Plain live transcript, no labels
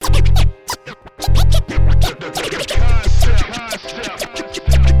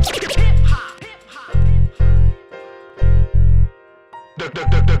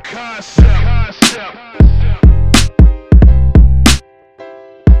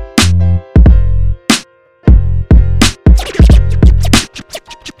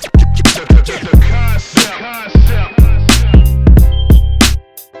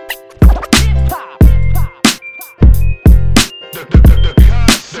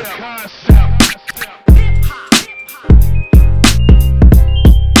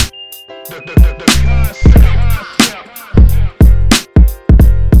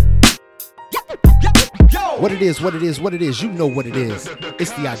is, what it is, what it is. You know what it is.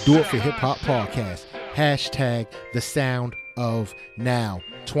 It's the I Do It for Hip Hop podcast. Hashtag the sound of now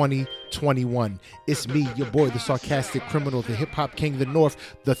 2021. It's me, your boy, the sarcastic criminal, the hip hop king of the north,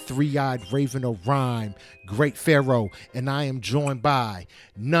 the three-eyed raven of rhyme, Great Pharaoh, and I am joined by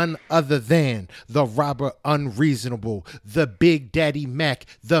none other than the robber unreasonable, the Big Daddy Mac,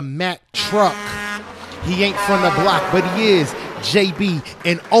 the Mac truck. He ain't from the block, but he is JB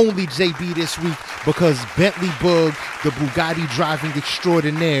and only JB this week because Bentley Bug, the Bugatti driving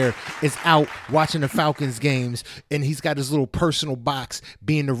extraordinaire, is out watching the Falcons games and he's got his little personal box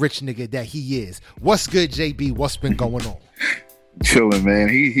being the rich nigga that he is. What's good, JB? What's been going on? Chilling, man.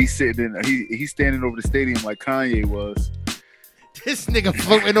 He's sitting in, he's standing over the stadium like Kanye was. This nigga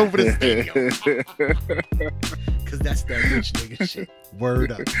floating over the stadium. Cause that's that rich nigga shit.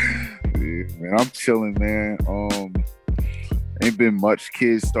 Word up. Yeah, man, I'm chilling, man. Ain't been much.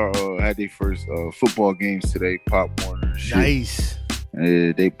 Kids had their first football games today. Pop Warner. Shit. Nice.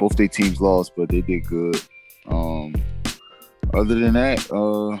 Both their teams lost, but they did good. Other than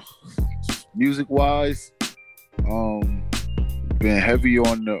that, music wise, been heavy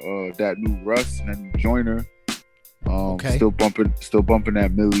on the that new Russ and that new Joyner. Okay. Still bumping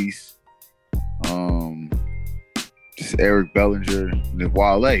that Millie's. Just Eric Bellinger and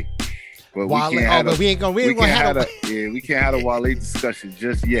Wale. But Wale, we ain't gonna have we can't have a Wale discussion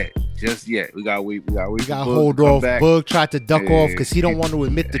just yet. We gotta wait. We gotta hold off. Bug tried to duck off because he don't want to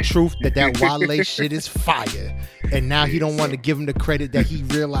admit the truth that Wale shit is fire, and now he don't want to give him the credit that he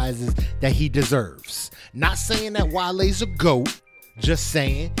realizes that he deserves. Not saying that Wale's a GOAT, just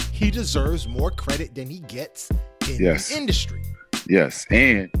saying he deserves more credit than he gets in the industry. Yes,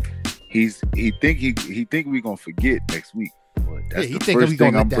 and he think we gonna forget next week. That's he think we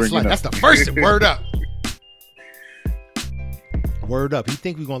gonna let that slide. That's the first word up. Word up. He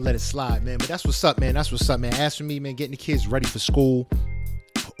think we gonna let it slide, man. But that's what's up, man. As for me, man, getting the kids ready for school.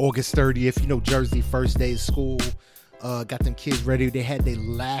 August 30th, Jersey, first day of school. Got them kids ready. They had their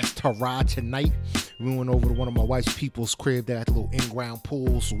last hurrah tonight. We went over to one of my wife's people's crib. They got a little in-ground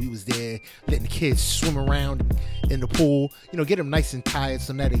pool, so we was there letting the kids swim around in the pool. Get them nice and tired,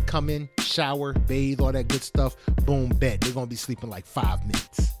 so now they come in, shower, bathe, all that good stuff. Boom, bed. They're gonna be sleeping like 5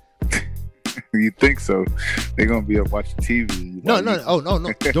 minutes. You think so? They're gonna be up watching TV. No.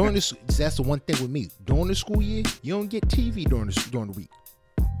 During this, that's the one thing with me. During the school year, you don't get TV during the week.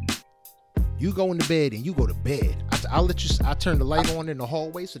 You go into bed and you go to bed. I'll let you. I turn the light on in the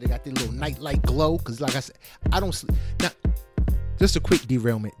hallway so they got their little night light glow. Cause like I said, I don't sleep. Now, just a quick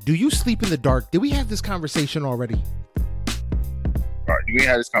derailment. Do you sleep in the dark? Did we have this conversation already? All right, we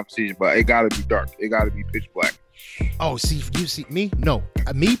had this conversation, but it gotta be dark. It gotta be pitch black. Oh, you see me? No,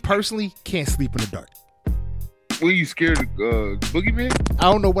 me personally can't sleep in the dark. Were you scared of boogeyman?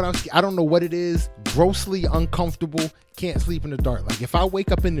 I don't know what it is. Grossly uncomfortable. Can't sleep in the dark. Like if I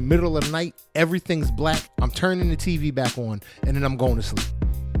wake up in the middle of the night, everything's black. I'm turning the TV back on, and then I'm going to sleep.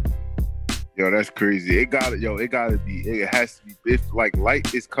 Yo, that's crazy. It has to be. If like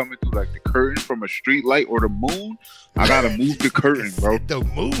light is coming through like the curtain from a street light or the moon, I gotta move the curtain, bro. The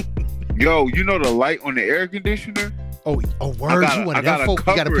moon. Yo, the light on the air conditioner? Oh, word! You one of them folks?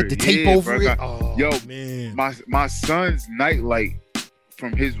 You gotta put the tape over it. Man, my son's night light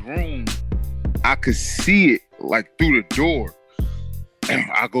from his room, I could see it like through the door. And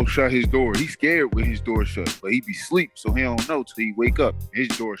I go shut his door. He's scared with his door shut, but he be asleep, so he don't know till he wake up. His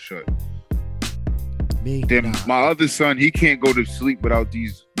door shut. My other son, he can't go to sleep without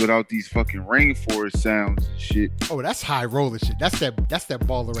these fucking rainforest sounds and shit. Oh, that's high roller shit. That's that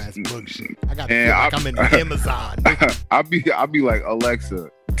baller ass bug shit. I gotta feel like I'm in the Amazon. I'll be like, Alexa,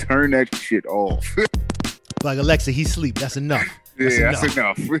 turn that shit off. Like, Alexa, he sleep. That's enough. That's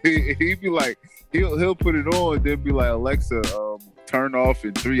enough. He'd be like, he'll put it on, then be like, Alexa, turn off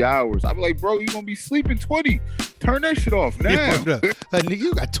in 3 hours. I'm like, bro, you gonna be sleeping 20. Turn that shit off now. Like, nigga,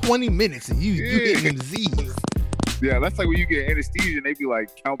 you got 20 minutes and you hitting the Z's. Yeah, that's like when you get anesthesia and they be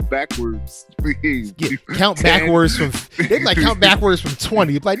like, count backwards. Count 10. Backwards from they be like count backwards from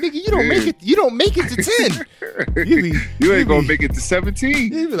 20. Like, nigga, you don't make it to 10. You ain't gonna make it to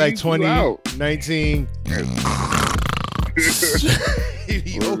 17. You be like 20, 19.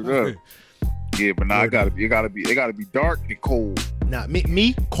 Yeah, but now it gotta be dark and cold. Nah,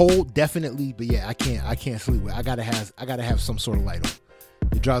 me cold definitely, but yeah, I can't sleep with. I gotta have some sort of light on.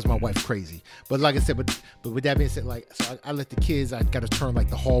 It drives my wife crazy. But like I said, but with that being said, like, so I let the kids. I gotta turn like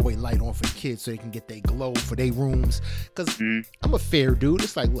the hallway light on for the kids so they can get their glow for their rooms. Cause I'm a fair dude.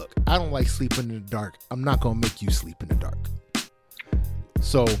 It's like, look, I don't like sleeping in the dark. I'm not gonna make you sleep in the dark.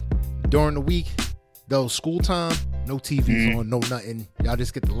 So during the week, though, school time, no TVs on, no nothing. Y'all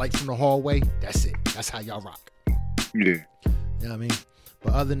just get the light from the hallway. That's it. That's how y'all rock. Yeah. You know what I mean?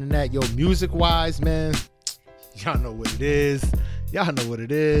 But other than that, yo, music-wise, man, y'all know what it is. Y'all know what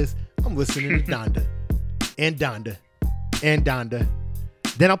it is. I'm listening to Donda. And Donda. And Donda.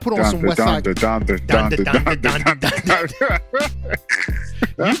 Then I put on some West Side. Donda.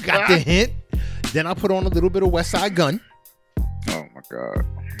 You got the hint. Then I put on a little bit of West Side Gun. Oh, my God.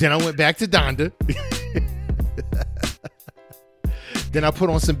 Then I went back to Donda. Then I put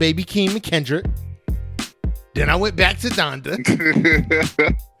on some Baby Keem and Kendrick. Then I went back to Donda.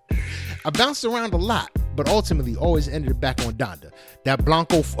 I bounced around a lot, but ultimately always ended back on Donda. That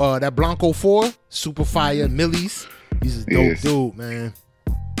Blanco 4, Super Fire, Millies. He's a dope dude, man.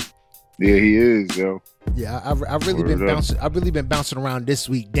 Yeah, he is, yo. Yeah, I've really been bouncing around this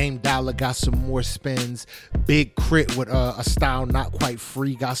week. Dame Dollar got some more spins. Big Crit with a style not quite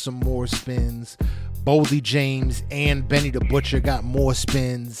free got some more spins. Boldy James and Benny the Butcher got more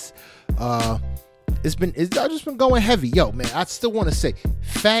spins. It's just been going heavy. Yo, man, I still want to say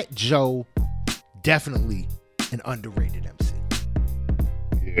Fat Joe, definitely an underrated MC.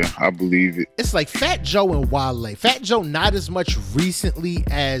 Yeah, I believe it. It's like Fat Joe and Wale. Fat Joe not as much recently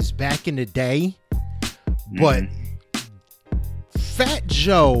as back in the day, but Fat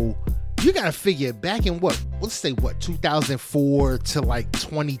Joe, you gotta figure back in let's say 2004 to like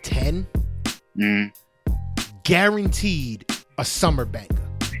 2010, guaranteed a summer banger.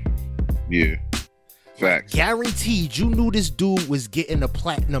 Yeah. Facts. Guaranteed, you knew this dude was getting a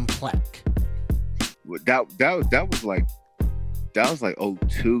platinum plaque. That was like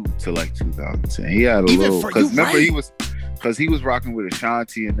 02 to like 2010. He had a little, because remember he was rocking with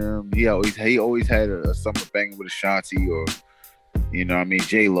Ashanti and them. He always had a summer banging with Ashanti or, you know what I mean,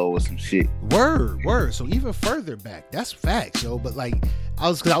 J-Lo or some shit. Word. So even further back, that's facts, yo. But like I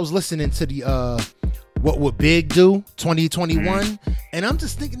was listening to the What Would Big Do 2021, and I'm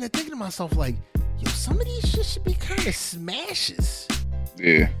just thinking to myself like, yo, some of these shit should be kind of smashes.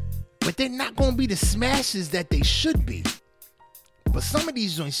 Yeah. But they're not gonna be the smashes that they should be. But some of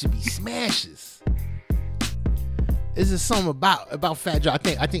these joints should be smashes. Is there something about Fat Joe? I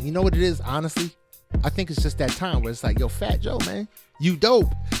think you know what it is, honestly? I think it's just that time where it's like, yo, Fat Joe, man, you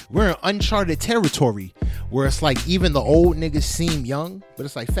dope. We're in uncharted territory where it's like even the old niggas seem young, but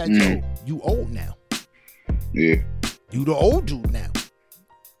it's like, Fat Joe, you old now. Yeah. You the old dude now.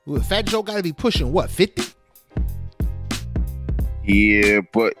 Well, Fat Joe gotta be pushing what, 50? Yeah,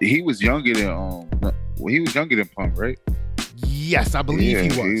 but he was younger than Pun, right? Yes, I believe he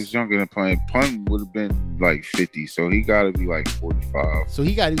was. He was younger than Pun. Pun would have been like 50, so he gotta be like 45. So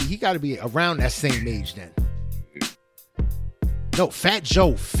he gotta be around that same age then. Yeah. No, Fat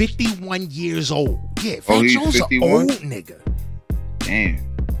Joe, 51 years old. Yeah, Fat Joe's 51? An old nigga. Damn.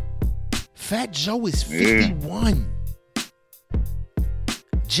 Fat Joe is 51. Yeah.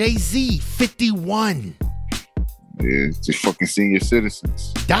 Jay-Z, 51. Yeah, it's just fucking senior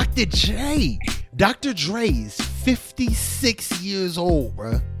citizens. Dr. Dre is 56 years old,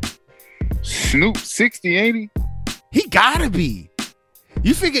 bruh. Snoop 60, ain't he? He gotta be.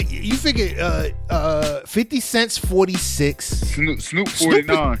 You figure 50 Cent's 46. Snoop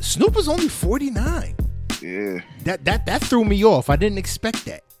 49. Snoop is only 49. Yeah. That threw me off. I didn't expect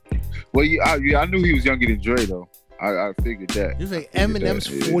that. Well, I knew he was younger than Dre though. I figured that. It's like Eminem's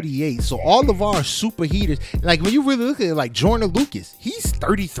 48. So all of our super heaters, like when you really look at it, like Jordan Lucas, he's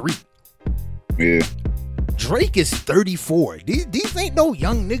 33. Yeah. Drake is 34. These ain't no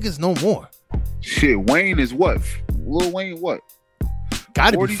young niggas no more. Shit, Wayne is what? Lil Wayne what?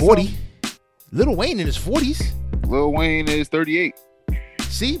 Gotta be 40. Lil Wayne in his 40s. Lil Wayne is 38.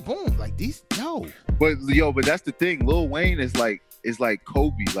 See, boom, like these, yo. But that's the thing. Lil Wayne is like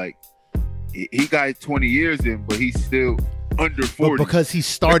Kobe. Like he got 20 years in, but he's still under 40. But because he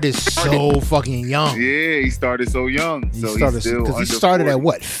started so fucking young. Yeah, he started so young. He started at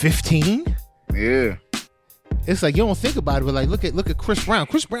what, 15? Yeah. It's like you don't think about it, but like look at Chris Brown.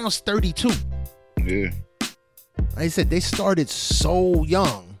 Chris Brown's 32. Yeah. Like I said, they started so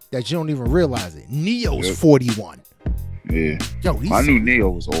young that you don't even realize it. Neo's 41. Yeah. Yo, I knew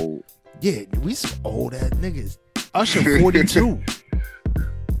Neo was old. Yeah, we some old ass niggas. Usher 42.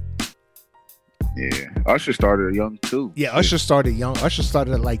 Yeah, Usher started young too. Yeah, Usher started young. Usher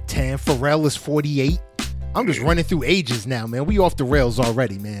started at like 10. Pharrell is 48. I'm just running through ages now, man. We off the rails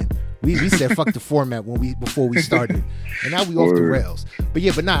already, man. We said fuck the format before we started, and now we off the rails. But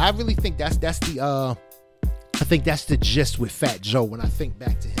I really think that's the gist with Fat Joe. When I think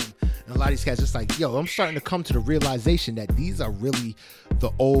back to him, and a lot of these guys, just like, yo, I'm starting to come to the realization that these are really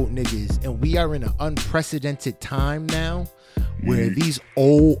the old niggas, and we are in an unprecedented time now where these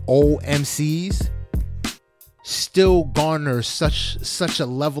old MCs still garner such a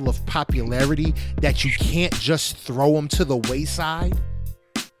level of popularity that you can't just throw them to the wayside,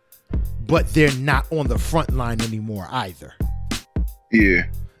 but they're not on the front line anymore either. Yeah. You know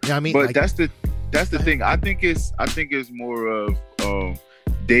what I mean? But that's the thing. I think it's more of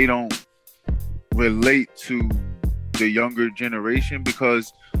they don't relate to the younger generation,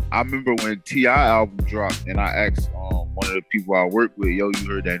 because I remember when T.I. album dropped and I asked one of the people I work with, yo, you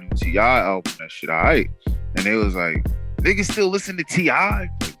heard that new T.I. album? That shit alright. And they was like, niggas still listen to T.I.?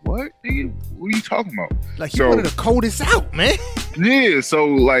 Like, what? Nigga, what are you talking about? Like, you one of the coldest out, man. Yeah, so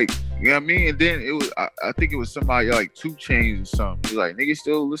like, you know what I mean? And then it was, I think it was somebody like 2 Chainz or something. He's like, niggas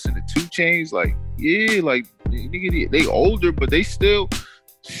still listen to 2 Chainz? Like, yeah, like, nigga, they older, but they still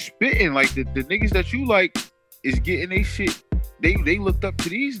spitting. Like, the niggas that you like is getting they shit. They looked up to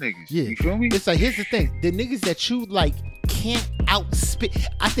these niggas. Yeah. You feel me? It's like, here's the thing. The niggas that you like can't outspit.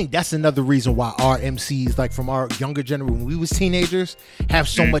 I think that's another reason why our MCs, like from our younger generation, when we was teenagers, have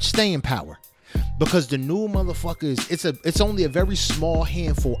so much staying power. Because the new motherfuckers, it's only a very small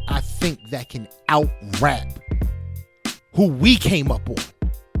handful, I think, that can out-rap who we came up on.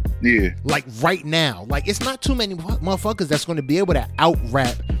 Yeah. Like right now. Like, it's not too many motherfuckers that's going to be able to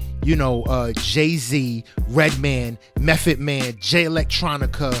out-rap, you know, Jay-Z, Redman, Method Man, Jay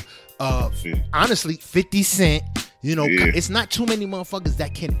Electronica, honestly, 50 Cent. You know, It's not too many motherfuckers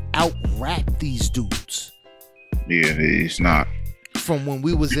that can out-rap these dudes. Yeah, it's not. From when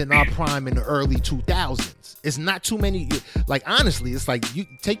we was in our prime in the early 2000s. It's not too many. Like, honestly, it's like, you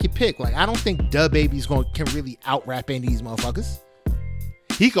take your pick. Like, I don't think DaBaby's can really out-rap any of these motherfuckers.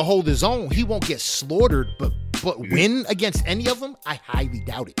 He could hold his own. He won't get slaughtered, but win against any of them, I highly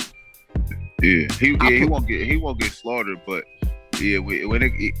doubt it. Yeah, he won't get slaughtered, but yeah, when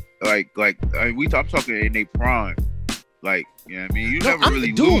it I'm talking in their prime. Like, you know what I mean? You never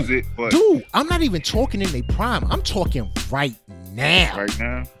really lose it, but dude, I'm not even talking in their prime. I'm talking right now. Right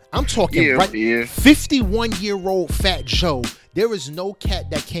now? I'm talking 51-year-old Fat Joe. There is no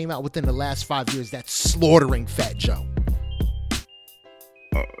cat that came out within the last 5 years that's slaughtering Fat Joe.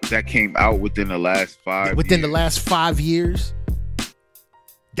 That came out within the last 5 years? Within the last 5 years?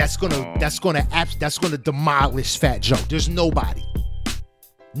 That's gonna demolish Fat Joe. There's nobody.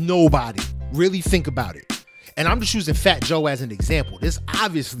 Really think about it. And I'm just using Fat Joe as an example. There's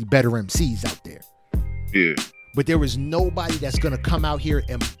obviously better MCs out there. Yeah. But there is nobody that's gonna come out here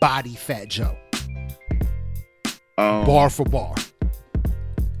and body Fat Joe. Bar for bar.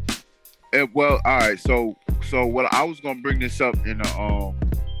 Well, all right. So what I was gonna bring this up in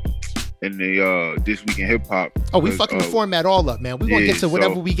the This Week in Hip Hop. Oh, we fucking the format all up, man. We gonna get to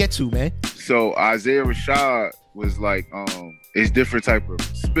whatever we get to, man. So Isaiah Rashad was like, it's different type of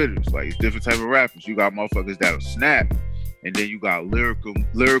spitters, like it's different type of rappers. You got motherfuckers that'll snap, and then you got lyrical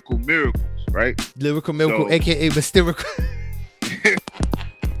miracles, right? Lyrical miracle, aka Mysterical.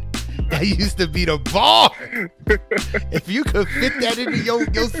 That used to be the bar. If you could fit that into your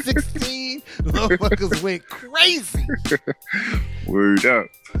 16, motherfuckers went crazy. Word up.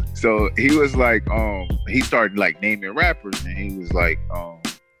 So he was like, he started like naming rappers, and he was like,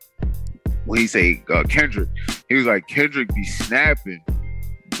 when he say Kendrick, he was like, Kendrick be snapping,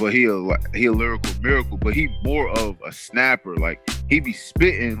 but he a lyrical miracle, but he more of a snapper. Like, he be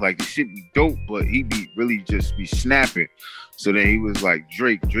spitting, like the shit be dope, but he be really just be snapping. So then he was like,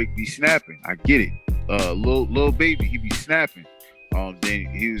 Drake be snapping. I get it. Lil Baby, he be snapping. Then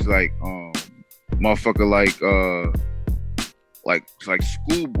he was like, motherfucker like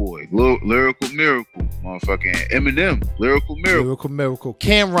Schoolboy, lyrical miracle, motherfucking Eminem, lyrical miracle,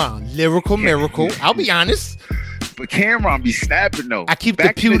 Cameron, lyrical miracle. I'll be honest, but Cameron be snapping though. I keep the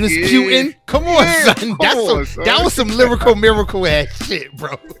pewters pewing. Come on, son. That was some lyrical miracle ass shit,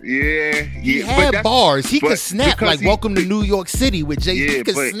 bro. Yeah, he had bars. He could snap like "Welcome to New York City" with Jay. He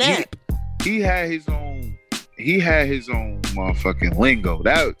could snap. He had his own motherfucking lingo.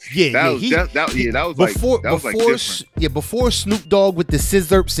 That was before Snoop Dogg with the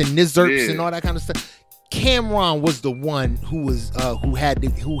scissorps and nizzurps and all that kind of stuff. Cameron was the one who had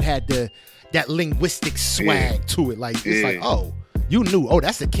that linguistic swag to it. Like, it's like, oh, you knew. Oh,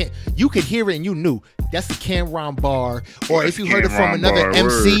 that's you could hear it and you knew that's a Cameron bar. Or if you heard it from another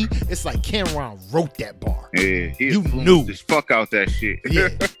MC, it's like Cameron wrote that bar. Yeah, you knew. Just fuck out that shit. Yeah,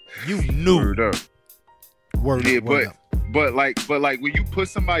 you knew. Word up. Word up. But when you put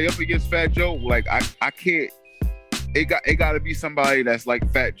somebody up against Fat Joe, like I can't. It got to be somebody that's like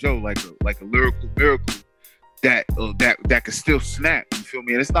Fat Joe, like a lyrical miracle that could still snap. You feel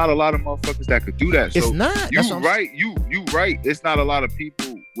me? And it's not a lot of motherfuckers that could do that. It's so not. You right. You right. It's not a lot of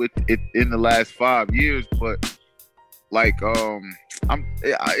people with it in the last 5 years, but like you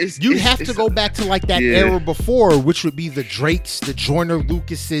have to go back to like that era before, which would be the Drakes, the Joyner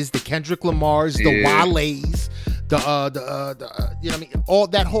Lucases, the Kendrick Lamars, the Wale's, the you know what I mean, all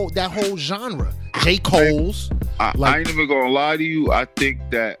that whole genre. J. Cole's. I ain't even gonna lie to you. I think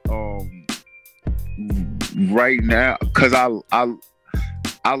that right now, because I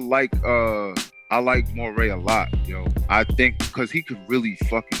like Morray a lot, yo. I think because he could really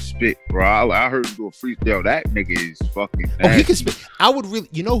fucking spit, bro. I heard him do a freestyle. That nigga is fucking nasty. Oh, he can spit. I would really,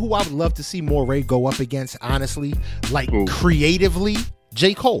 you know who I would love to see Morray go up against, honestly? Like, creatively,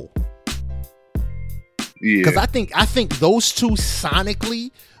 J. Cole. Yeah. Because I think those two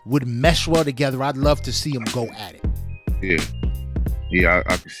sonically would mesh well together. I'd love to see them go at it. Yeah,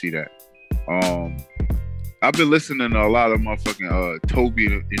 I can see that. I've been listening to a lot of motherfucking Toby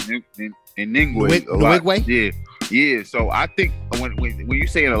and Ningwe a lot. Yeah. So I think when you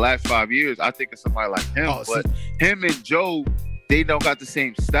say in the last 5 years, I think of somebody like him. But him and Joe, they don't got the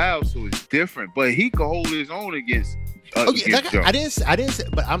same style, so it's different. But he could hold his own against. Joe. I didn't say,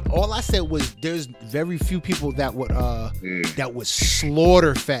 but all I said was there's very few people that would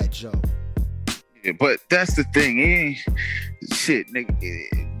slaughter Fat Joe. Yeah, but that's the thing, shit,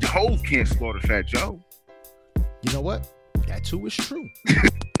 nigga. Hov can't slaughter Fat Joe. You know what? That too is true.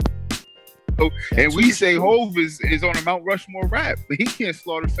 And we say Hov is on a Mount Rushmore rap, but he can't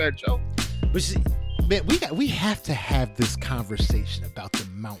slaughter Fat Joe. But see, man, we have to have this conversation about the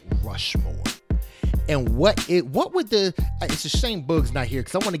Mount Rushmore. And what would it's a shame Boog's not here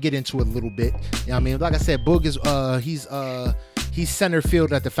because I want to get into it a little bit. You know what I mean? Like I said, Boog is he's center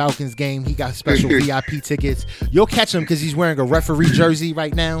field at the Falcons game. He got special VIP tickets. You'll catch him because he's wearing a referee jersey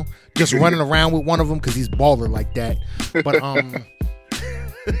right now, just running around with one of them because he's baller like that. But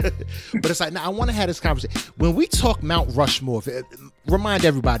but it's like, now I want to have this conversation. When we talk Mount Rushmore, remind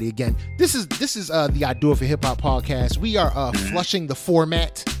everybody again, this is the I Do It for Hip Hop podcast. We are flushing the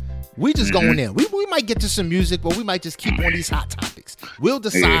format. We just going in. We might get to some music, but we might just keep on these hot topics. We'll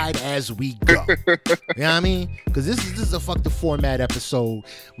decide as we go. You know what I mean? Because this is a fuck the format episode.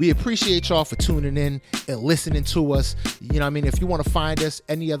 We appreciate y'all for tuning in and listening to us. You know what I mean? If you want to find us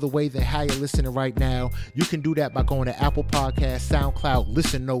any other way than how you're listening right now, you can do that by going to Apple Podcasts, SoundCloud,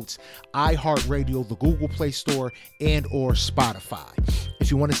 Listen Notes, iHeartRadio, the Google Play Store, and or Spotify.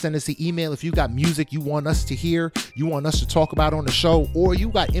 If you want to send us an email, if you got music you want us to hear, you want us to talk about on the show, or you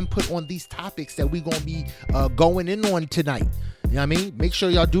got input on these topics that we're going to be going in on tonight, you know what I mean? Make sure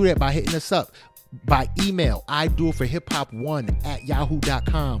y'all do that by hitting us up by email,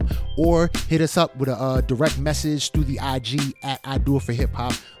 idoitforhiphop1@yahoo.com, or hit us up with a direct message through the IG at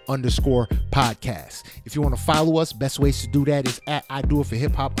idoitforhiphop_podcast. If you want to follow us, best ways to do that is at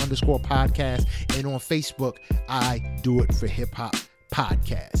idoitforhiphop_podcast, and on Facebook, I Do It For Hip Hop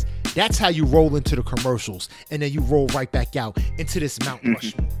Podcast. That's how you roll into the commercials, and then you roll right back out into this Mount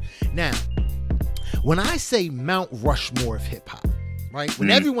Rushmore. Now, when I say Mount Rushmore of hip hop, right?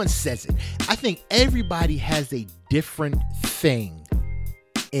 When everyone says it, I think everybody has a different thing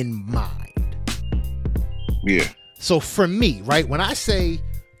in mind. Yeah. So for me, right, when I say,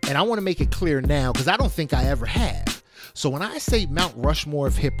 and I want to make it clear now because I don't think I ever have. So when I say Mount Rushmore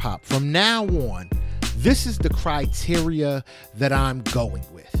of hip hop, from now on, this is the criteria that I'm going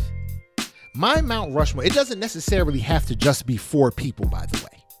with. My Mount Rushmore, it doesn't necessarily have to just be 4 people, by the way.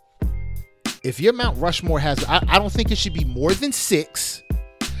 If your Mount Rushmore has, I don't think it should be more than 6,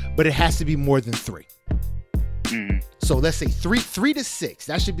 but it has to be more than 3. So let's say 3 to 6.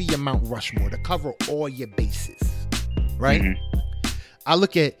 That should be your Mount Rushmore to cover all your bases, right? I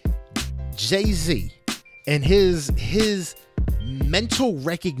look at Jay-Z and his mental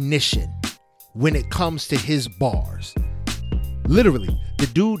recognition when it comes to his bars. Literally, the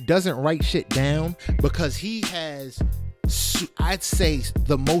dude doesn't write shit down because he has, I'd say,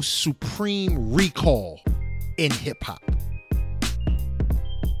 the most supreme recall in hip hop.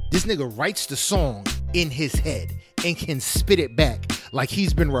 This nigga writes the song in his head and can spit it back like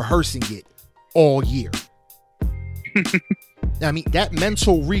he's been rehearsing it all year. I mean, that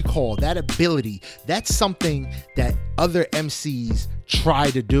mental recall, that ability, that's something that other MCs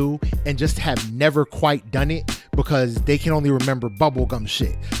try to do and just have never quite done it because they can only remember bubblegum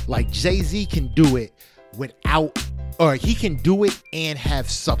shit. Like Jay-Z can do it without, or he can do it and have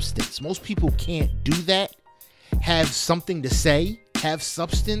substance. Most people can't do that, have something to say, have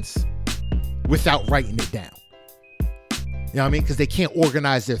substance without writing it down. You know what I mean? Because they can't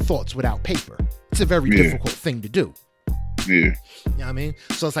organize their thoughts without paper. It's a very difficult thing to do. Yeah. You know what I mean?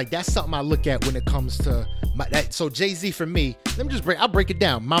 So it's like, that's something I look at when it comes to so Jay-Z for me, I'll break it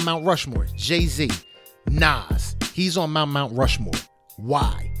down. My Mount Rushmore, Jay-Z, Nas, he's on my Mount Rushmore.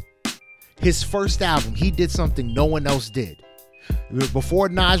 Why? his first album, he did something no one else did. Before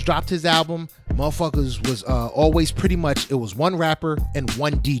Nas dropped his album, motherfuckers was always pretty much, it was one rapper and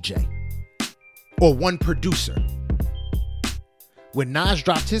one DJ or one producer. When Nas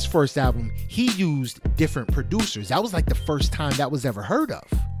dropped his first album, he used different producers. That was like the first time that was ever heard of.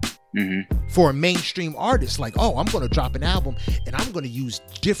 Mm-hmm. For a mainstream artist, like, oh, I'm going to drop an album and I'm going to use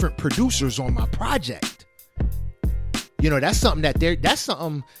different producers on my project. You know, that's something that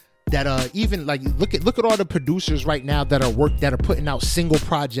even like look at all the producers right now that are putting out single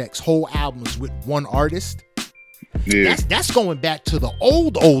projects, whole albums with one artist. Yeah. That's going back to the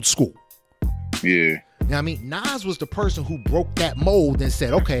old school. Yeah. Now, I mean, Nas was the person who broke that mold and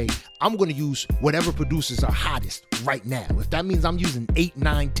said, okay, I'm going to use whatever producers are hottest right now. If that means I'm using 8,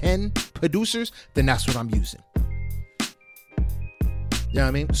 9, 10 producers, then that's what I'm using. You know what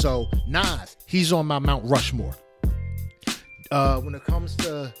I mean? So Nas, he's on my Mount Rushmore. When it comes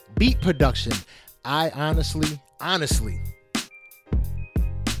to beat production, I honestly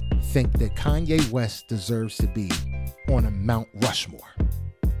think that Kanye West deserves to be on a Mount Rushmore.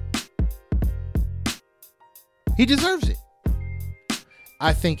 He deserves it.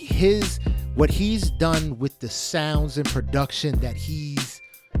 I think what he's done with the sounds and production that he's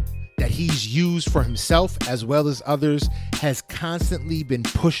used for himself as well as others has constantly been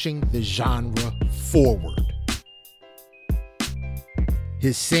pushing the genre forward.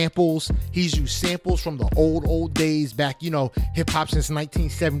 His samples, he's used samples from the old days back, you know, hip hop since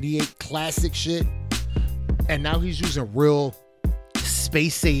 1978, classic shit. And now he's using real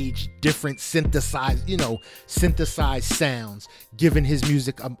space age, different synthesized sounds, giving his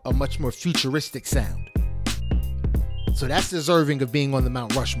music a much more futuristic sound. So that's deserving of being on the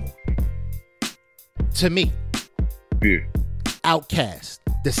Mount Rushmore. To me. Yeah. Outkast,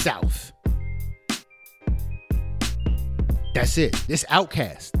 the South. That's it. This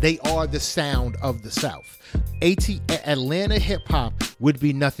Outkast. They are the sound of the South. Atlanta hip hop would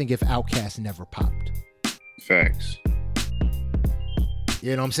be nothing if Outkast never popped. Facts.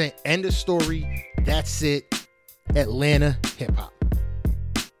 You know what I'm saying? End of story. That's it. Atlanta hip hop.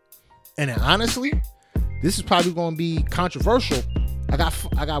 And then honestly, this is probably going to be controversial. I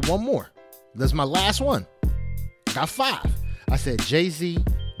got one more. That's my last one. I got 5. I said Jay-Z,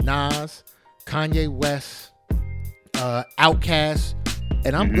 Nas, Kanye West, Outkast,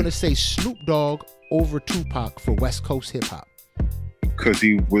 and I'm going to say Snoop Dogg over Tupac for West Coast hip hop. Because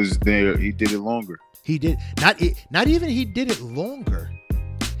he was there. He did it longer. He did. Not even he did it longer.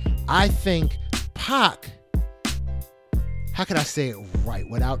 I think Pac, how could I say it right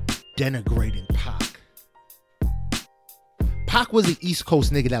without denigrating Pac? Pac was an East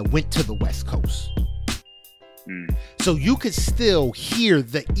Coast nigga that went to the West Coast. So you could still hear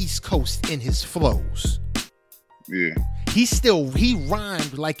the East Coast in his flows. Yeah. He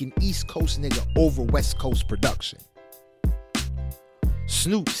rhymed like an East Coast nigga over West Coast production.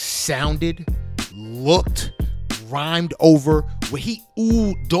 Snoop sounded, looked, rhymed over where he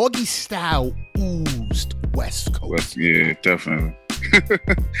doggy style oozed West Coast. Yeah, definitely.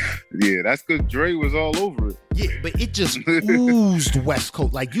 Yeah, that's because Dre was all over it. Yeah, but it just oozed West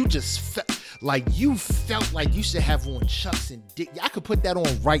Coast. Like you felt like you should have on Chucks and Dickies. I could put that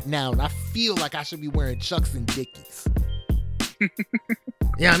on right now, and I feel like I should be wearing Chucks and Dickies. You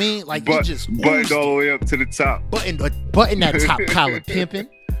know what I mean? Like it just buttoned all the way up to the top. Button that top collar pimping.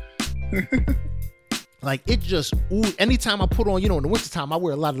 Like it just anytime I put on, you know, in the wintertime, I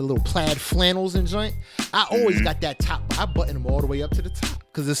wear a lot of the little plaid flannels and joint. I always got that top, I button them all the way up to the top.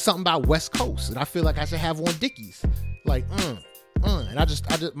 Cause there's something about West Coast. And I feel like I should have on Dickies. Like, and I just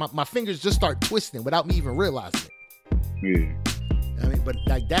my fingers just start twisting without me even realizing it. Yeah. I mean, but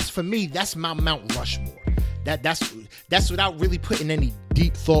like that's for me, that's my Mount Rushmore. That's without really putting any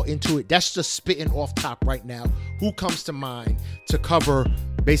deep thought into it. That's just spitting off top right now. Who comes to mind to cover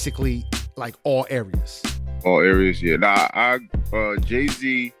basically like all areas? All areas, yeah. Nah,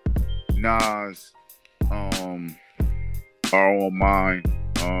 Jay-Z, Nas, are on mine.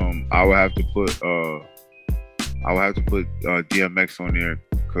 I would have to put DMX on there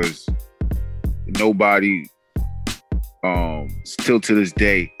because nobody still to this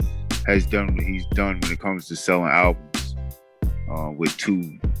day has done what he's done when it comes to selling albums with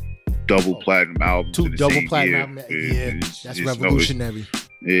 2 double platinum albums. 2 double platinum albums. Yeah, that's revolutionary.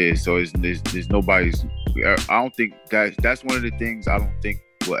 So there's nobody's. I don't think that's one of the things I don't think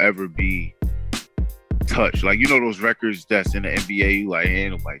will ever be touched. Like, you know those records that's in the NBA, like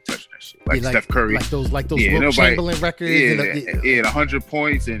ain't nobody touching that shit. Like Steph Curry, like those Wilt Chamberlain records. Yeah, 100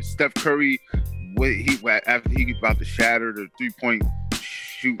 points, and Steph Curry, after he about to shatter the 3-point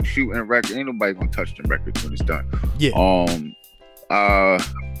shooting record, ain't nobody gonna touch them records when it's done. Yeah.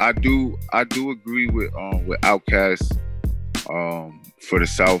 I do agree with Outkast. For the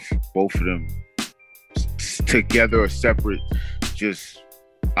South, both of them together or separate, just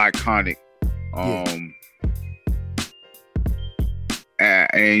iconic. And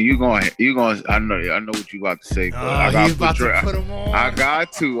you gonna I know what you about to say, but I gotta put them on. I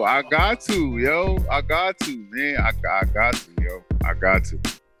got to, yo. I got to, man. I got to, yo. I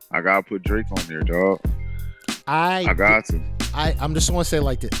gotta put Drake on there, dog. I got to. I'm just gonna say it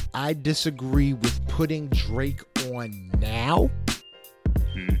like this. I disagree with putting Drake on now,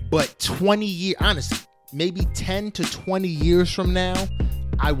 but 20 years, honestly, maybe 10 to 20 years from now,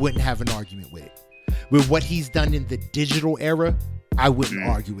 I wouldn't have an argument with it. With what he's done in the digital era, I wouldn't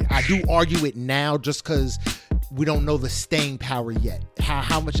argue it. I do argue it now just because we don't know the staying power yet.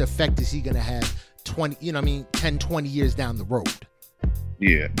 How much effect is he going to have 10, 20 years down the road?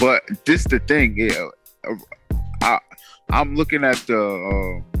 Yeah, but this the thing. Yeah, I'm looking at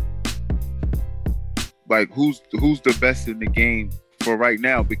the like who's the best in the game for right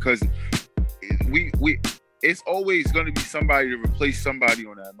now, because we it's always going to be somebody to replace somebody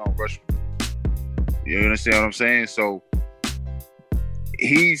on that Mount Rushmore. You understand what I'm saying? So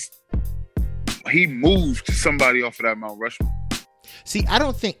he moved somebody off of that Mount Rushmore. See, I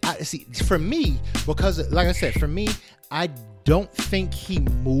don't think for me, because like I said, for me, I don't think he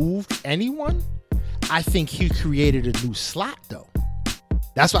moved anyone. I think he created a new slot though.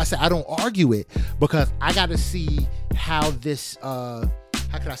 That's why I said I don't argue it, because I got to see how this how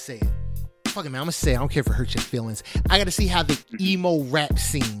can I say it? Fuck it, man. I'm gonna say it. I don't care if it hurts your feelings. I got to see how the emo rap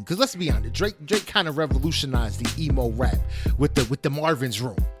scene, because let's be honest, Drake kind of revolutionized the emo rap with the Marvin's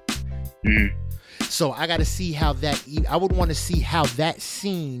Room. So I got to see how that. I would want to see how that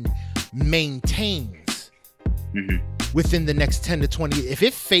scene maintains within the next 10 to 20 years. If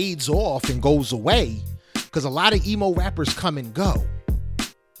it fades off and goes away, because a lot of emo rappers come and go.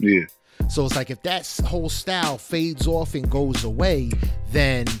 Yeah. So it's like if that whole style fades off and goes away,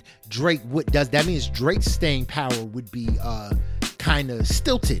 then Drake that means Drake's staying power would be kind of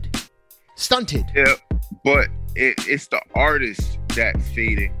stunted. Yeah, but it's the artists that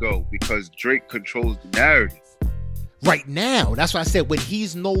fade and go, because Drake controls the narrative right now. That's why I said when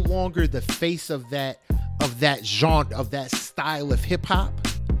he's no longer the face of that genre, of that style of hip hop.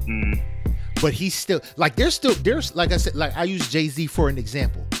 But he's still like there's like I said, like I use Jay-Z for an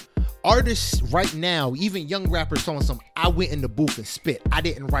example. Artists right now, even young rappers telling some, I went in the booth and spit. I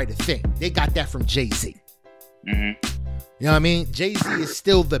didn't write a thing. They got that from Jay-Z. You know what I mean? Jay-Z is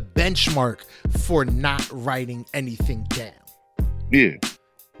still the benchmark for not writing anything down. Yeah.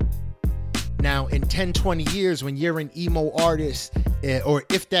 Now, in 10, 20 years, when you're an emo artist, or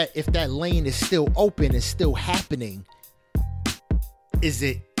if that lane is still open, is still happening, is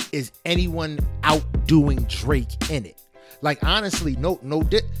anyone outdoing Drake in it? Like, honestly, no.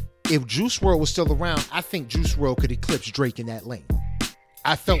 If Juice WRLD was still around, I think Juice WRLD could eclipse Drake in that lane.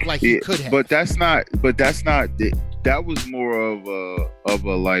 I felt like he could have. But that's not. That was more of a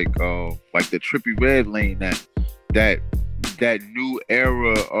like the Trippie Redd lane, that new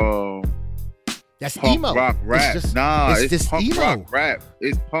era. That's punk emo. Rock rap. It's punk emo. Rock rap.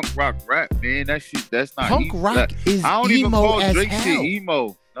 It's punk rock rap, man. That shit. That's not punk rock. Is I don't even call Drake shit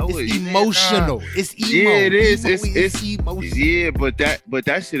emo. No, it's emotional. Nah. It's emo. Yeah, it is. It's emotional. Yeah, but that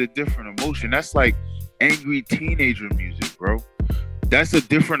shit a different emotion. That's like angry teenager music, bro. That's a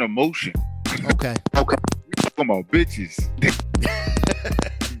different emotion. Okay. Come on, bitches.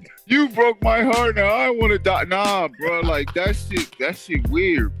 You broke my heart. Now I want to die. Nah, bro. Like that shit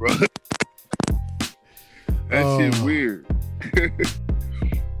weird, bro. That shit weird.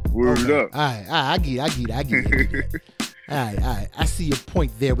 Word up. All right. I get it. All right. I see your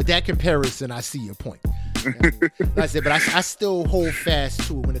point there. With that comparison, I see your point. Like I said, but I still hold fast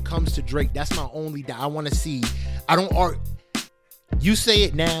to it. When it comes to Drake, that's my only. I want to see. I don't argue. You say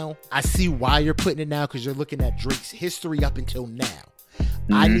it now. I see why you're putting it now, because you're looking at Drake's history up until now.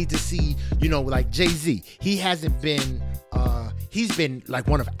 I need to see, like Jay-Z. He hasn't been. He's been like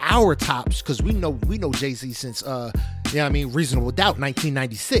one of our tops, because we know Jay-Z since Reasonable Doubt,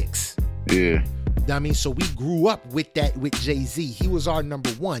 1996. Yeah. I mean, so we grew up with Jay-Z. He was our number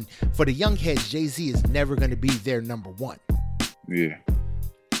one. For the young heads, Jay-Z is never going to be their number one. Yeah.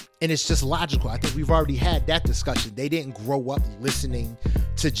 And it's just logical. I think we've already had that discussion. They didn't grow up listening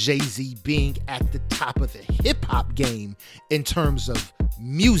to Jay-Z being at the top of the hip hop game in terms of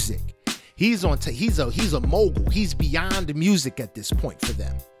music. He's a mogul. He's beyond music at this point for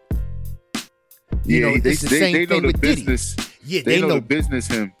them. It's the same thing with business. Diddy. Yeah, they know the business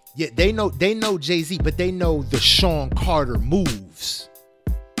him. Yeah, they know Jay-Z, but they know the Sean Carter moves.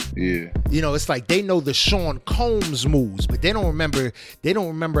 Yeah. You know, it's like they know the Sean Combs moves, but they don't remember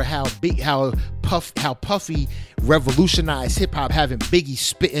how Puffy revolutionized hip hop, having Biggie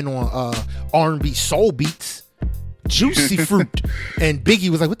spitting on R&B soul beats, Juicy Fruit, and Biggie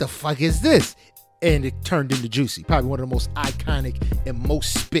was like, "What the fuck is this?" And it turned into Juicy, probably one of the most iconic and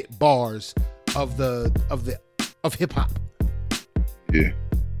most spit bars of hip hop. Yeah.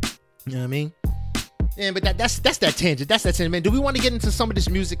 You know what I mean? Yeah, but that's that tangent. That's that tangent, man. Do we want to get into some of this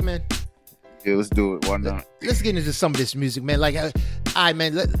music, man? Yeah, let's do it. Why not? Let's get into some of this music, man. Like, all right,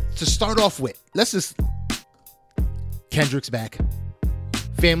 man. To start off with, let's just Kendrick's back.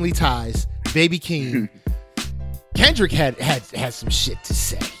 Family Ties, Baby Keem. Kendrick had some shit to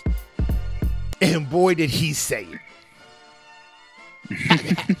say, and boy, did he say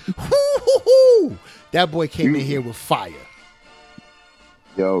it. That boy came in here with fire.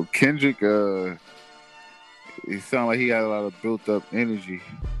 Yo, Kendrick, it sounded like he had a lot of built up energy.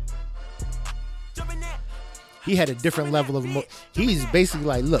 He had a different level of emotion. He's basically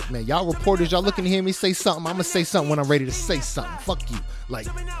like, look, man, y'all reporters, y'all looking to hear me say something. I'm gonna say something when I'm ready to say something. Fuck you. Like,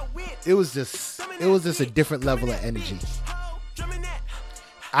 it was just a different level of energy.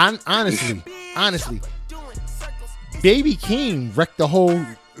 Honestly, Baby Keem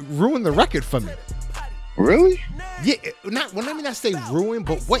ruined the record for me. Really? Yeah, let me not say ruined,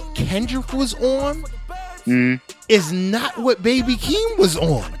 but what Kendrick was on is not what Baby Keem was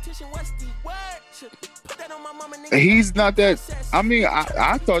on. He's not that. I mean,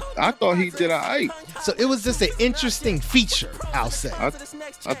 I thought he did alright. So it was just an interesting feature, I'll say. I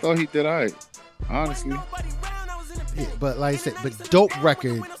thought he did alright, honestly. Yeah, but like I said, dope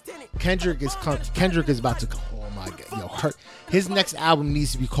record. Kendrick is about to. Oh my god, yo, his next album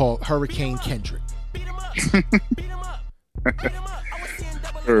needs to be called Hurricane Kendrick.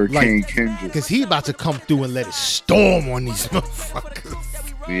 Hurricane Kendrick, because he about to come through and let it storm on these motherfuckers.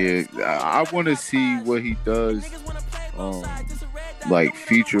 Yeah, I want to see what he does, like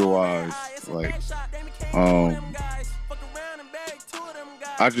feature wise, like, I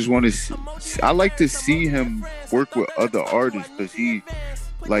just want to see. I like to see him work with other artists because he's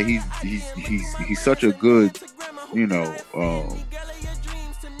such a good,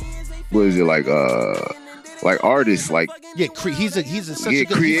 what is it like artist, like, yeah, he's a very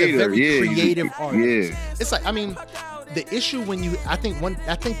creative artist. Yeah, it's like, I mean, the issue I think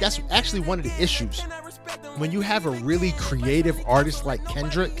that's actually one of the issues when you have a really creative artist like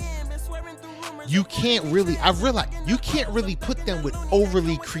Kendrick. You can't really put them with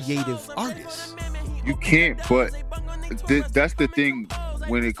overly creative artists. You can't, but that's the thing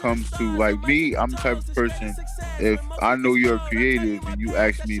when it comes to, like, me. I'm the type of person, if I know you're creative and you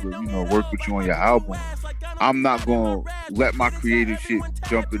ask me to, work with you on your album, I'm not gonna let my creative shit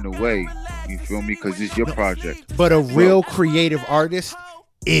jump in the way. You feel me? Because it's your project. But a real creative artist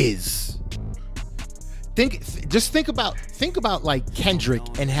is. Think about like Kendrick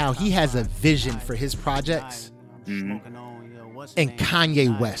and how he has a vision for his projects, and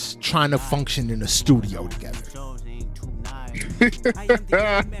Kanye West trying to function in a studio together.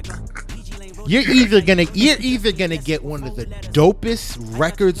 You're either gonna get one of the dopest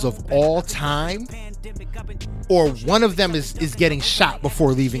records of all time, or one of them is getting shot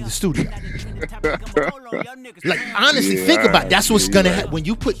before leaving the studio. Like, honestly, think about it. That's what's gonna happen when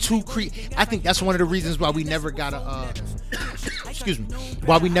you put two. I think that's one of the reasons why we never got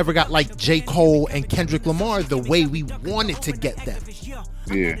why we never got like J. Cole and Kendrick Lamar the way we wanted to get them.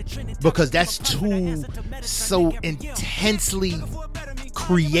 Yeah, because that's two so intensely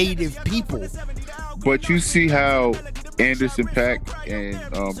creative people. But you see how Anderson .Paak and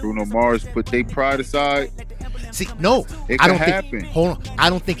Bruno Mars put their pride aside. See, no, I don't think. Hold on, I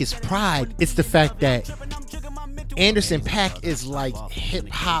don't think it's pride. It's the fact that Anderson .Paak is like hip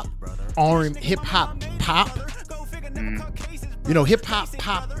hop pop. Hip hop pop.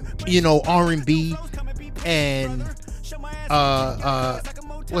 R&B, and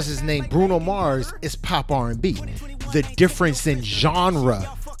what's his name? Bruno Mars is pop R&B. The difference in genre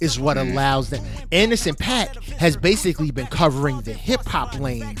is what allows them. Anderson .Paak has basically been covering the hip hop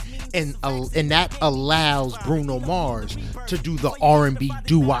lane, and that allows Bruno Mars to do the R&B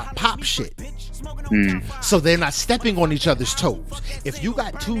doo-wop pop shit. So they're not stepping on each other's toes. If you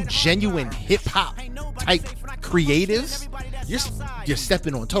got two genuine hip hop type creatives, you're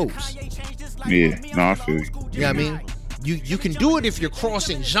stepping on toes. Yeah, no, I feel you. You know what I mean? You can do it if you're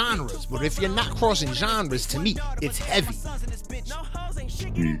crossing genres, but if you're not crossing genres, to me, it's heavy.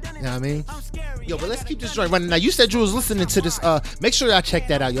 You know what I mean? Yo, but let's keep this joint running. Now, you said you was listening to this. Make sure y'all check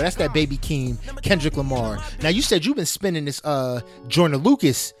that out, yo. That's that Baby Keem, Kendrick Lamar. Now, you said you've been spinning this Joyner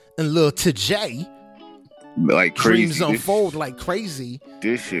Lucas and Lil Tjay. like crazy. Dreams unfold like crazy.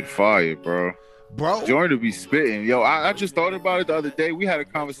 This shit fire, bro. Jordan be spitting. Yo, I just thought about it the other day. We had a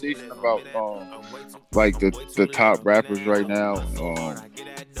conversation about like the top rappers right now.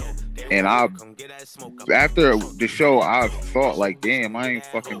 And after the show, I thought like, damn, I ain't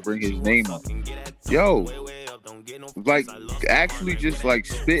fucking bring his name up. Yo, like actually just like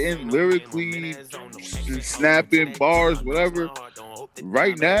spitting lyrically, snapping bars, whatever.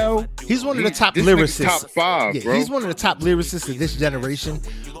 Right now, he's one of the top lyricists. Top 5, bro. He's one of the top lyricists of this generation.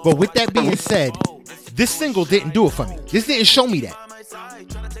 But with that being said, this single didn't do it for me. This didn't show me that.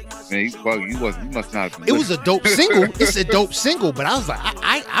 Man, you must not. It was a dope single. It's a dope single, but I was like,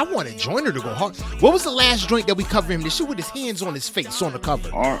 I wanted Joyner to go hard. What was the last joint that we covered him? The shit with his hands on his face on the cover.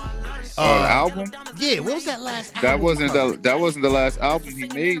 The album? Yeah, what was that last album? That wasn't the last album he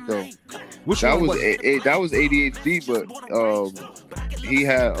made though. Which that one was that was ADHD, but he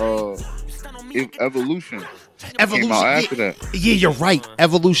had Evolution. Came out after that. Yeah, you're right.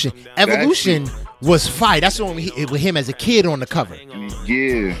 Evolution was fire. That's the one with him as a kid on the cover.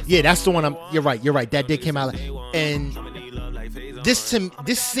 Yeah, that's the one. You're right. That did came out, and this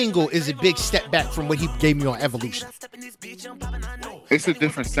single is a big step back from what he gave me on Evolution. It's a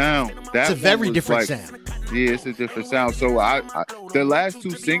different sound. It's a very different sound. Yeah, it's a different sound. So I the last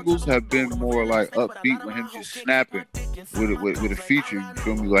 2 singles have been more like upbeat with him just snapping with a feature. You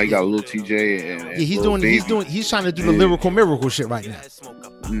feel me? Like he got a little TJ and he's trying to do the lyrical miracle shit right now.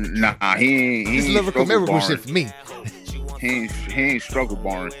 Nah, he ain't. This lyrical miracle shit for me. He ain't struggle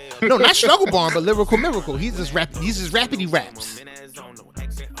barring. No, not struggle barring, but lyrical miracle. He's just rapidy raps.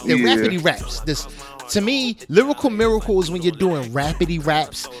 They're rapidy raps. To me, lyrical miracle is when you're doing rapidy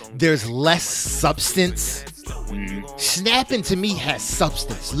raps. There's less substance. Snapping to me has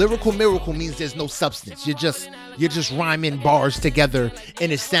substance. Lyrical miracle means there's no substance. You're just rhyming bars together,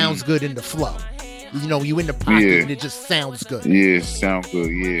 and it sounds good in the flow. You know, you in the pocket and it just sounds good. Yeah, it sounds good.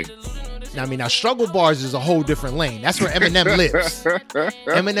 Yeah. Now, struggle bars is a whole different lane. That's where Eminem lives.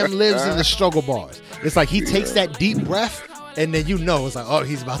 Eminem lives in the struggle bars. It's like he takes that deep breath, and then it's like, oh,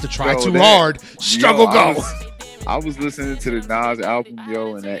 he's about to try too hard. Struggle go. I was listening to the Nas album,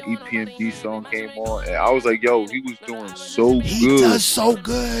 and that EPMD song came on, and I was like, yo, he was doing so good. He does so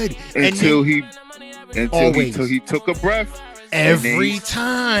good. Until he took a breath. Every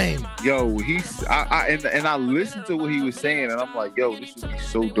time. Yo, I listened to what he was saying, and I'm like, yo, this would be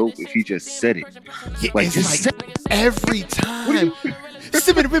so dope if he just said it. Yeah, like, it's like every time. Orange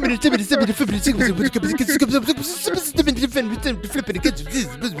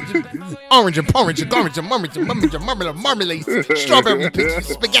and marmalade, strawberry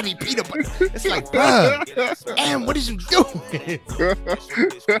spaghetti, peanut butter. It's like, bruh, and what is you doing?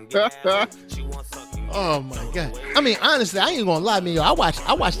 Oh my god! I mean, honestly, I ain't gonna lie, man. Yo, I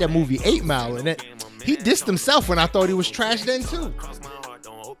watched that movie 8 Mile, and he dissed himself when I thought he was trash then too.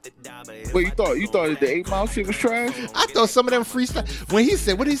 Wait, you thought the 8 Mile shit was trash? I thought some of them freestyle. When he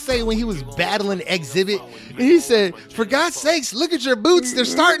said, what did he say when he was battling Exhibit? He said, "For God's sakes, look at your boots. They're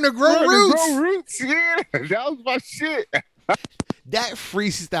starting to grow roots." Yeah, that was my shit. That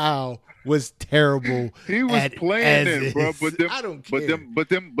freestyle was terrible. He was playing it, bro. I don't care. But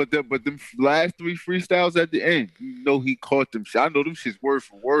them last 3 freestyles at the end, he caught them shit. I know them shits word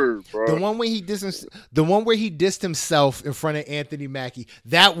for word, bro. The one where he dissed himself in front of Anthony Mackie,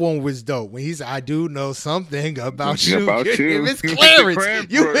 that one was dope. When he said, "I do know something about you." It's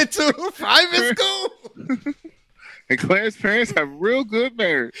Clarence. You went to a private school. And Clarence's parents have real good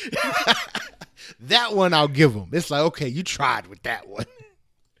marriage. That one I'll give him. It's like, okay, you tried with that one.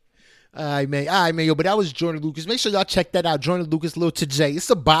 All right, man, yo, but that was Joyner Lucas. Make sure y'all check that out. Joyner Lucas, Lil Tjay. It's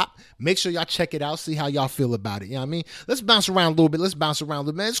a bop. Make sure y'all check it out. See how y'all feel about it. You know what I mean? Let's bounce around a little bit.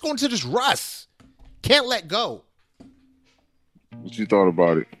 Man. Let's go into this Russ. Can't Let Go. What you thought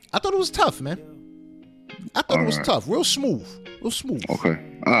about it? I thought it was tough, man. I thought it was tough. Real smooth. Okay.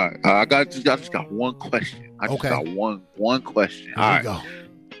 All right. I just got one question. I just got one question. There we go.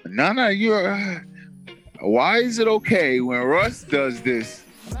 No, you're... Why is it okay when Russ does this,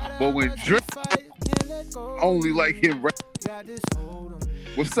 but when Drake only like him rap?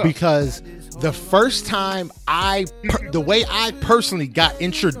 What's up? Because the first time the way I personally got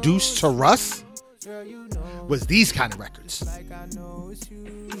introduced to Russ was these kind of records.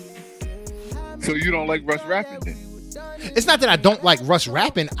 So you don't like Russ rapping then? It's not that I don't like Russ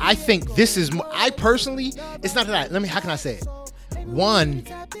rapping. I think this is, I personally, it's not that how can I say it? One,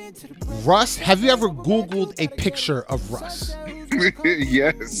 Russ, have you ever Googled a picture of Russ?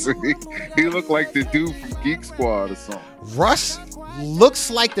 Yes. He looked like the dude from Geek Squad or something. Russ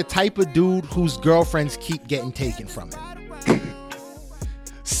looks like the type of dude whose girlfriends keep getting taken from him.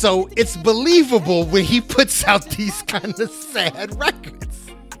 So it's believable when he puts out these kind of sad records.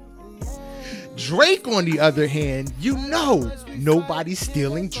 Drake, on the other hand, you know nobody's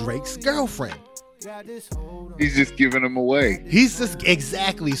stealing Drake's girlfriend. He's just giving them away. He's just,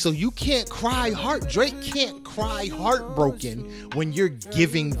 exactly. So you can't cry Drake can't cry heartbroken when you're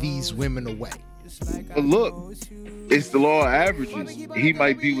giving these women away. But look, it's the law of averages. He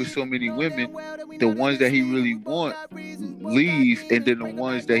might be with so many women, the ones that he really want leave, and then the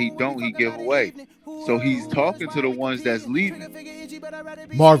ones that he don't, he give away. So he's talking to the ones that's leaving.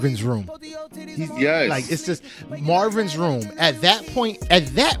 Marvin's Room. Yes. Like, it's just Marvin's Room. At that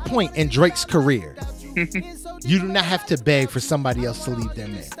point in Drake's career, you do not have to beg for somebody else to leave their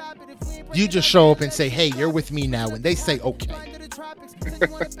man. You just show up and say, hey, you're with me now. And they say, okay.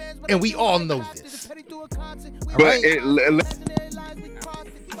 And we all know this. All but right?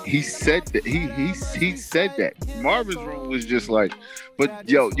 He said that. He said that. Marvin's Room was just like, but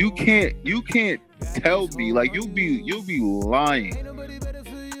yo, you can't tell me, like, you'll be lying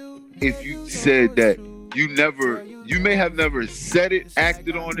if you said that you may have never said it,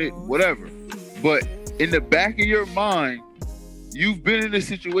 acted on it, whatever. But in the back of your mind, you've been in a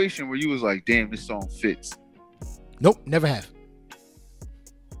situation where you was like, damn, this song fits. Nope, never have.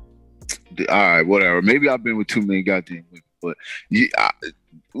 All right, whatever. Maybe I've been with too many goddamn women, but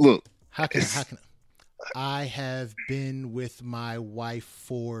look. How can I have been with my wife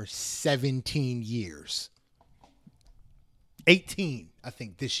for 17 years. 18, I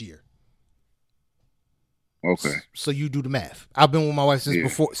think, this year. Okay. So you do the math. I've been with my wife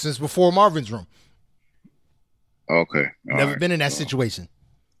since before Marvin's Room. Okay. Never been in that situation.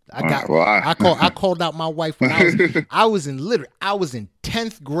 I called out my wife when I was in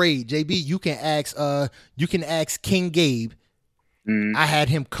 10th grade. JB, you can ask King Gabe. I had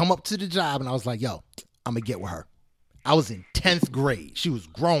him come up to the job and I was like, yo, I'm gonna get with her. I was in 10th grade. She was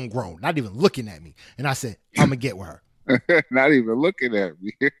grown, not even looking at me. And I said, I'm gonna get with her. Not even looking at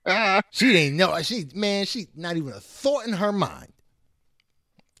me. She didn't know. She not even a thought in her mind.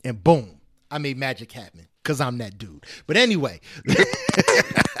 And boom, I made magic happen because I'm that dude. But anyway,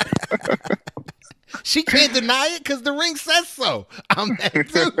 she can't deny it because the ring says so. I'm that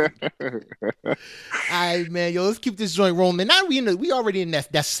dude. All right, man. Yo, let's keep this joint rolling. Now we already in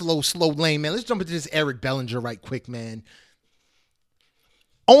that slow lane, man. Let's jump into this Eric Bellinger right quick, man.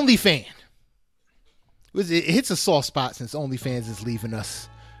 OnlyFans. It hits a soft spot since OnlyFans is leaving us.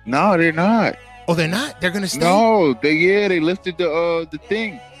 No, they're not. Oh, they're not? They're gonna stay? No, they lifted the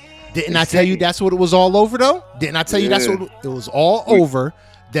thing. Didn't I tell you that's what it was all over though? Didn't I tell you that's what it was all over?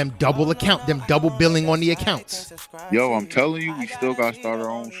 Them double billing on the accounts. Yo, I'm telling you, we still gotta start our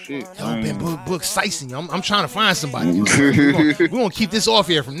own shit. Yo, I've been book sizing. I'm trying to find somebody. We're gonna keep this off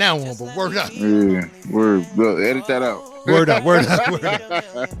here from now on, but word up. Yeah, word. Edit that out. Word up.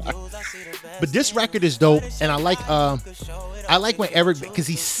 But this record is dope, and I like when Eric, because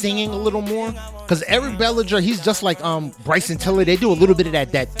he's singing a little more. Because Eric Bellinger, he's just like Bryson Tiller. They do a little bit of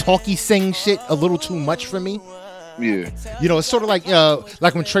that talky sing shit a little too much for me. Yeah. You know, it's sort of like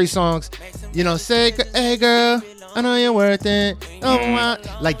when Trey Songz, say, hey girl, I know you're worth it. Oh,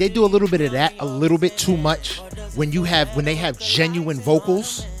 like they do a little bit of that, a little bit too much. When they have genuine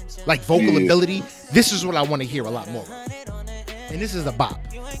vocals, like vocal ability, this is what I want to hear a lot more. And this is a bop.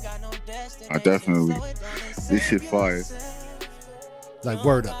 I definitely. This shit fire. Like,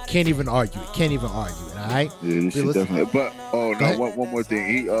 word up. Can't even argue it. All right? Yeah, this shit definitely. But one more thing.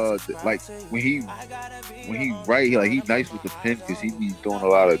 He like when he write, like he nice with the pen because he be doing a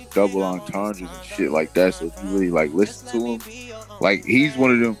lot of double entendres and shit like that. So if you really like listen to him, like he's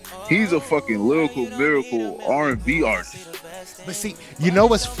one of them. He's a fucking lyrical miracle R&B artist. But see, you know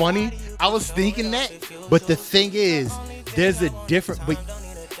what's funny? I was thinking that, but the thing is, there's a different. But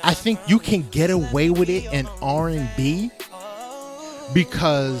I think you can get away with it in R&B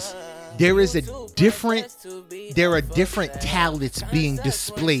because there are different talents being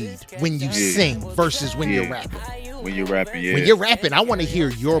displayed when you sing versus when you're rapping. When you're rapping, When you're rapping, I want to hear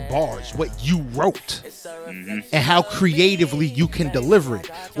your bars, what you wrote, and how creatively you can deliver it.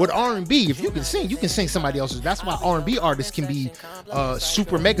 With R&B, if you can sing somebody else's. That's why R&B artists can be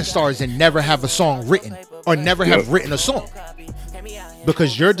super mega stars and never have a song written or never have written a song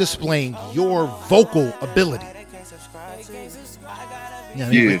because you're displaying your vocal ability. You know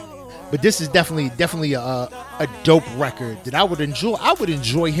what I mean? But this is definitely a dope record that I would enjoy. I would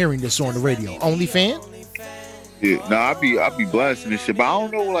enjoy hearing this on the radio. OnlyFans? Yeah, no, I'd be blasting this shit, but I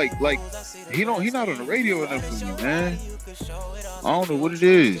don't know, like he not on the radio enough for me, man. I don't know what it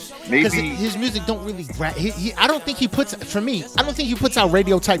is. Because Maybe his music don't really grab. I don't think he puts. For me, I don't think he puts out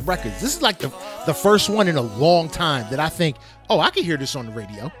radio type records. This is like the first one in a long time that I think, oh, I can hear this on the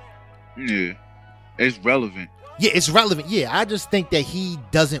radio. Yeah, it's relevant. Yeah, it's relevant. Yeah, I just think that he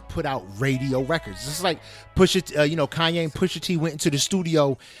doesn't put out radio records. It's like Kanye and Pusha T went into the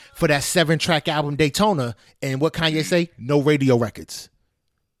studio for that 7-track album Daytona, and what Kanye say? No radio records.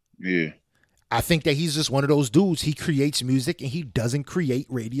 Yeah. I think that he's just one of those dudes. He creates music and he doesn't create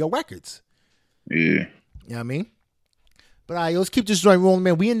radio records. Yeah. You know what I mean? But all right, let's keep this joint rolling,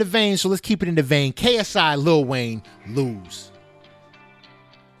 man. We in the vein, so let's keep it in the vein. KSI, Lil Wayne, Lose.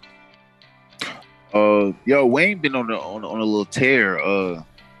 Wayne been on a little tear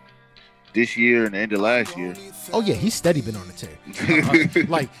this year and the end of last year. Oh yeah, he's steady been on the tear.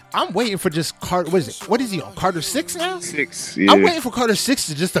 Like I'm waiting for just Carter. What is it? What is he on? Carter 6 now? 6. Yeah. I'm waiting for Carter 6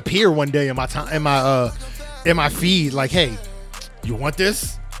 to just appear one day in my time in my feed. Like, hey, you want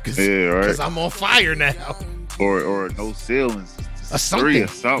this? Because I'm on fire now. Or no ceilings. Or something.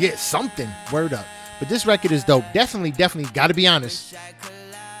 Yeah, something. Word up. But this record is dope. Definitely. Got to be honest.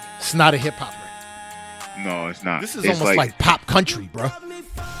 It's not a hip hop record. No, it's not. This is almost like pop country, bro.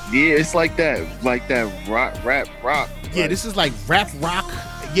 Yeah, it's like that rap rock. Yeah, this is like rap rock.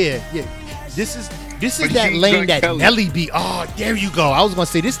 Yeah. This is that lane that Nelly be. Oh, there you go. I was gonna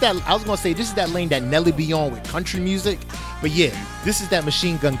say this is that lane that Nelly be on with country music. But yeah, this is that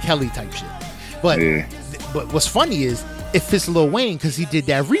Machine Gun Kelly type shit. But what's funny is it fits Lil Wayne because he did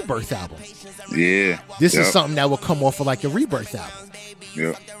that Rebirth album. Yeah. This is something that will come off of like a Rebirth album.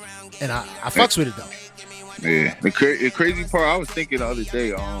 Yeah. And I fucks with it though. Yeah, the crazy part, I was thinking the other day,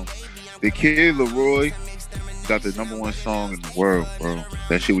 the Kid Laroi got the #1 song in the world, bro.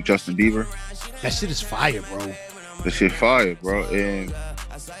 That shit with Justin Bieber. That shit is fire, bro. That shit fire, bro. And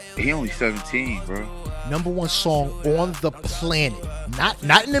he only 17, bro. #1 song on the planet.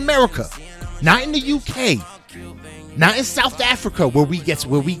 Not in America. Not in the UK. Not in South Africa where we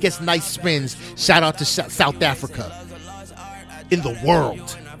get nice spins. Shout out to South Africa. In the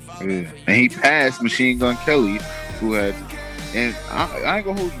world. Yeah. And he passed Machine Gun Kelly, who had, and I ain't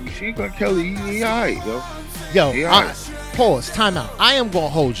gonna hold you. Machine Gun Kelly, he alright, yo. Pause, time out. I am gonna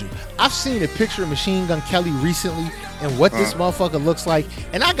hold you. I've seen a picture of Machine Gun Kelly recently and what this motherfucker looks like,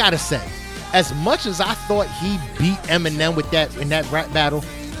 and I gotta say, as much as I thought he beat Eminem in that rap battle,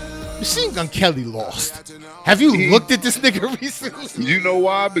 Machine Gun Kelly lost. Have you looked at this nigga recently? You know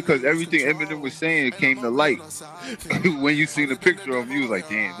why? Because everything Eminem was saying came to light. When you seen the picture of him, you was like,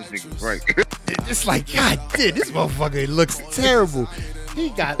 damn, this nigga was right. It's like, God damn, this motherfucker looks terrible. He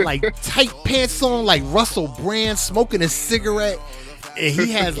got like tight pants on like Russell Brand, smoking a cigarette. And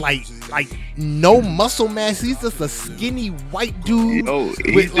he has like no muscle mass. He's just a skinny white dude. Yo,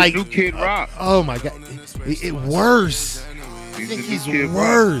 he's the new Kid Rock. Oh my God. It worse. I think he's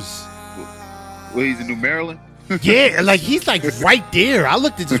worse. Well, he's the new Maryland. Yeah, like he's like right there. I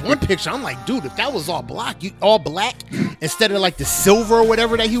looked at this one picture. I'm like, dude, if that was all black instead of like the silver or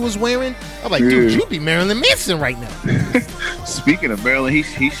whatever that he was wearing, I'm like, dude, you'd be Marilyn Manson right now. Speaking of Maryland,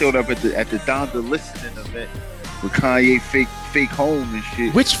 he showed up at the Donda listening event with Kanye fake home and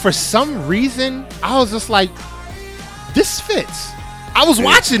shit. Which for some reason I was just like, this fits. I was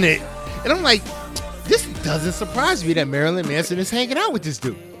watching it and I'm like, this doesn't surprise me that Marilyn Manson is hanging out with this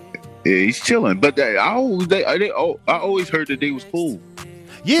dude. Yeah, he's chilling. But I always heard that they was cool.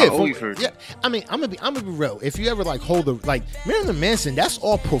 Yeah, I always heard. Yeah, I mean, I'm gonna be real. If you ever like hold Marilyn Manson, that's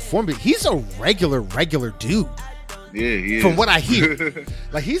all performance. He's a regular dude. Yeah, he is. From what I hear,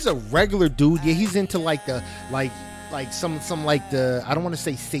 like he's a regular dude. Yeah, he's into like the like some like the, I don't want to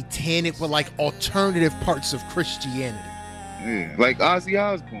say satanic, but like alternative parts of Christianity. Yeah, like Ozzy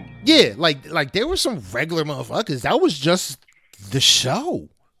Osbourne. Yeah, like there were some regular motherfuckers. That was just the show.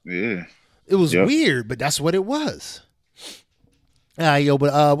 Yeah, it was weird, but that's what it was. All right, yo,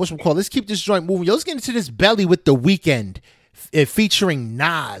 but what's it called? Let's keep this joint moving. Yo, let's get into this Belly with The Weeknd, featuring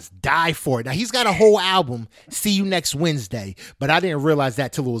Nas, Die For It. Now he's got a whole album. See You Next Wednesday, but I didn't realize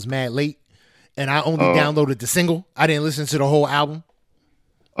that till it was mad late, and I only downloaded the single. I didn't listen to the whole album.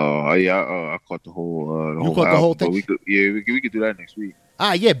 Oh yeah, I caught the whole. You caught the whole thing. We could do that next week.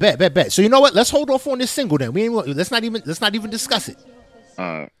 Yeah, bet. So you know what? Let's hold off on this single then. Let's not even discuss it.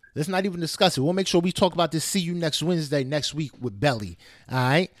 Let's not even discuss it. We'll make sure we talk about this See You Next Wednesday next week with Belly. All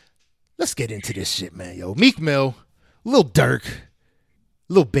right? Let's get into this shit, man. Yo, Meek Mill, Lil Durk,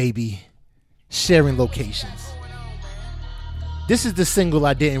 Lil Baby, sharing locations. This is the single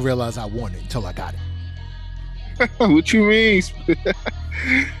I didn't realize I wanted until I got it. What you mean?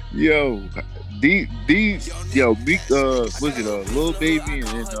 Yo, Meek, was it Lil Baby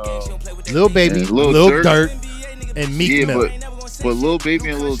and Lil Baby, Lil Durk, and Meek Mill. But Lil Baby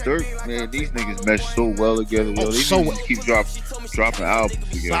and Lil Durk, man, these niggas mesh so well together. Yo. They just keep dropping albums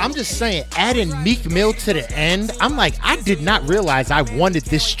together. So I'm just saying, adding Meek Mill to the end, I'm like, I did not realize I wanted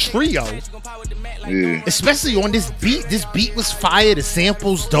this trio. Yeah. Especially on this beat. This beat was fire. The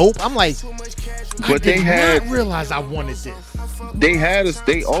sample's dope. I'm like, I did not realize I wanted this. They had us.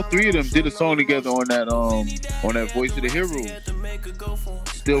 All three of them did a song together on that Voice of the Heroes.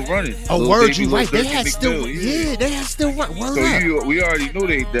 Still running. Oh, word, you right. They had still, they had still run. So we already knew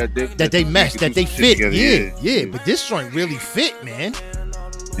that they meshed, that they fit. Yeah. But this joint really fit, man.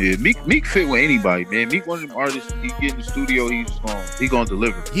 Yeah, Meek fit with anybody, man. Meek one of them artists. He get in the studio, he gonna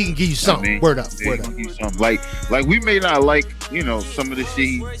deliver. He can give you something. Word up. He can give you something. Like we may not like, some of the shit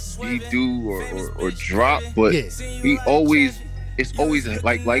he do or drop, but he always. It's always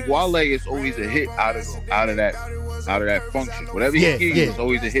like Wale. It's always a hit out of that function. Whatever he gives, it's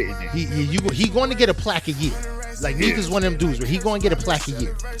always a hit in there. He going to get a plaque a year. Like Meek is one of them dudes where he going to get a plaque a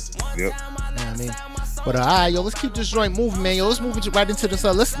year. Yep. You know what I mean? But all right, yo, let's keep this joint moving, man. Yo, let's move right into this.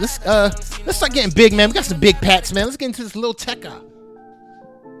 Let's start getting big, man. We got some big packs, man. Let's get into this Lil Tecca.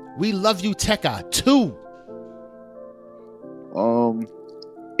 We Love You Tecca 2.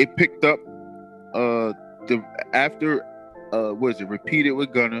 It picked up after. Repeat It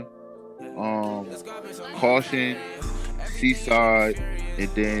with Gunna, Caution, Seaside, and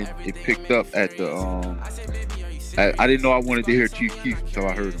then it picked up at the I didn't know I wanted to hear Chief Keef until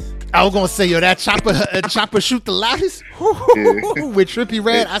I heard him. I was gonna say, yo, that chopper shoot the loudest with Trippie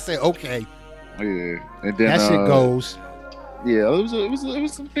Redd. I said, okay. Yeah, and then that shit goes. Yeah, it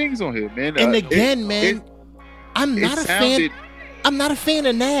was some things on here, man. And again, man, I'm not a fan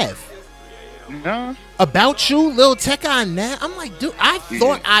of Nav. No. About You, Lil Tecca and Nav. I'm like, dude, I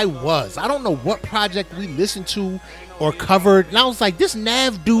thought I was. I don't know what project we listened to or covered, and I was like, this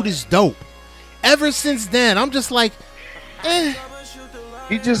Nav dude is dope. Ever since then, I'm just like,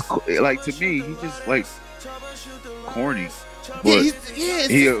 He just like, to me, he just like corny. But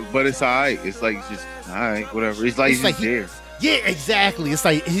but it's alright. It's like, it's just alright, whatever. It's like he's just there. Yeah, exactly. It's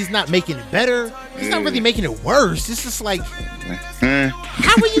like he's not making it better. He's not really making it worse. It's just like,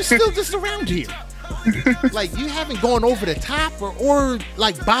 how are you still just around here? Like, you haven't gone over the top or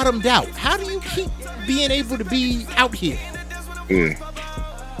like bottomed out. How do you keep being able to be out here?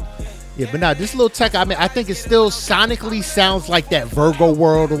 Yeah, but now this Lil Tecca, I mean, I think it still sonically sounds like that Virgo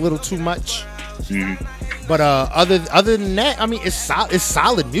World a little too much. But other than that, I mean, it's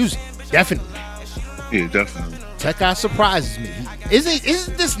solid music, definitely. Yeah, definitely. Tecca surprises me.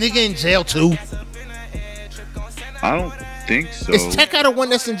 Isn't this nigga in jail too? I don't think so. Is Tecca the one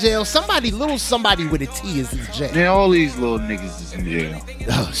that's in jail? Somebody with a T is in jail. Man, all these little niggas is in jail.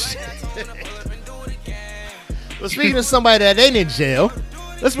 Oh shit. Well, speaking of somebody that ain't in jail,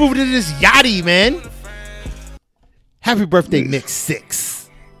 let's move into this Yachty, man. Happy birthday, Mix 6.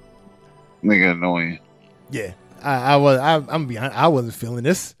 Nigga annoying. Yeah, I'm behind. I wasn't feeling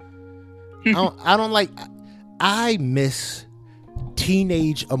this. I don't like. I miss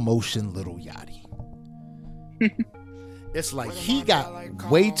teenage emotion, Little Yachty. It's like he got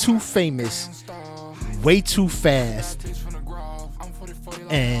way too famous, way too fast,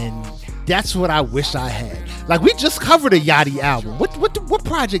 and that's what I wish I had. Like, we just covered a Yachty album. What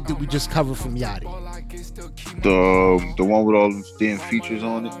project did we just cover from Yachty? The one with all them damn features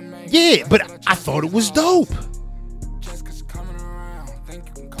on it. Yeah, but I thought it was dope.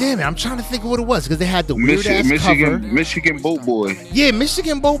 Damn it, I'm trying to think of what it was because they had the weird ass cover. Michigan Boat Boy. Yeah,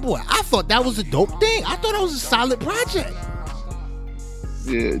 Michigan Boat Boy. I thought that was a dope thing. I thought that was a solid project.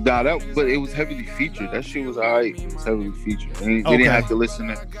 Yeah, but it was heavily featured. That shit was alright. It was heavily featured. We didn't have to listen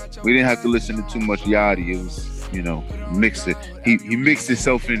to too much Yachty. It was, mix it. He mixed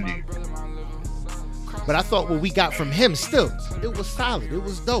himself in there. But I thought what we got from him still, it was solid. It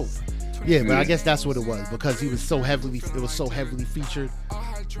was dope. Yeah, but I guess that's what it was because it was so heavily featured.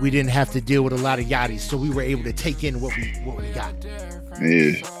 We didn't have to deal with a lot of Yachty, so we were able to take in what we got.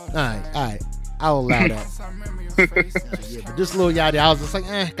 Yeah. All right. I'll allow that. Yeah, but this Lil Yachty, I was just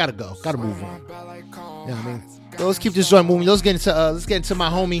like, gotta go, gotta move on. You know what I mean? So let's keep this joint moving. Let's get into my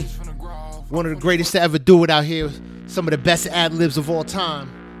homie, one of the greatest to ever do it out here. Some of the best ad-libs of all time.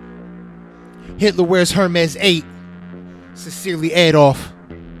 Hitler Wears Hermes 8. Sincerely Adolf.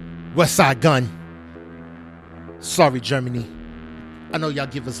 Westside Gun. Sorry, Germany. I know y'all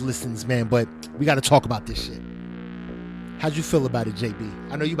give us listens, man, but we got to talk about this shit. How'd you feel about it,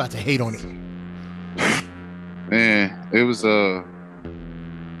 JB? I know you about to hate on it. Man, it was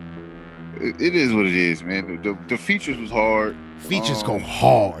it is what it is, man. The features was hard. Features go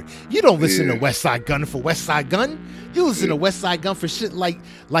hard. You don't listen to Westside Gun for Westside Gun. You listen to Westside Gun for shit like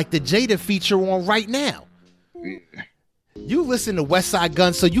the Jada feature on Right Now. Yeah. You listen to West Side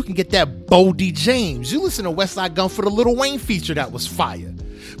Gun so you can get that Bodie James. You listen to West Side Gun for the Lil Wayne feature that was fire.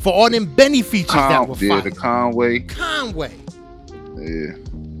 For all them Benny features that were fire. Yeah, the Conway. Yeah.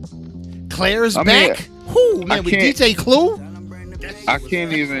 Claire's back. Who, man, with DJ Clue? I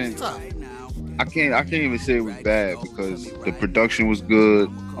can't even say it was bad because the production was good.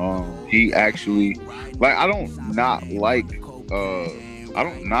 He actually, like, I don't not like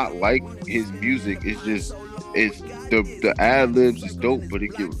his music. It's just the ad libs is dope, but it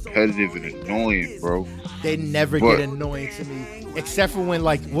get repetitive and annoying, bro. They never get annoying to me, except for when,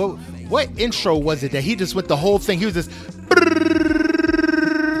 like, what intro was it that he just went the whole thing? He was just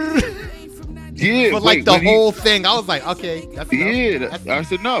yeah, but like the whole thing. I was like, okay, that's enough. Yeah,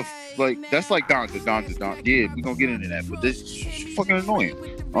 that's enough. Like, that's like Donda. Yeah, we gonna get into that, but this is fucking annoying.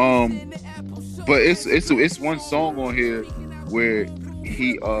 But it's one song on here where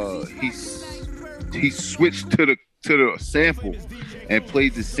he switched to the sample and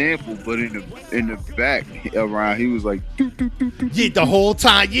played the sample, but in the back around he was like doo, doo, doo, doo, yeah, the whole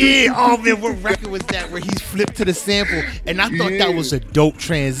time. Yeah. Oh man, what record was that where he flipped to the sample? And I thought that was a dope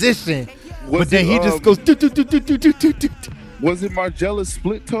transition. But then he just goes doo, doo, doo, doo, doo, doo, doo, doo. Was it Margiela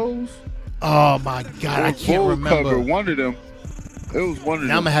Split Toes? Oh my God, I can't remember. Cover, one of them. It was one of them.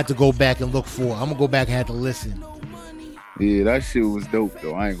 Now I'm gonna have to go back and look for it. I'm gonna go back and have to listen. Yeah, that shit was dope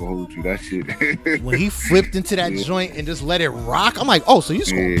though. I ain't gonna hold you. That shit. When he flipped into that joint and just let it rock, I'm like, oh, so you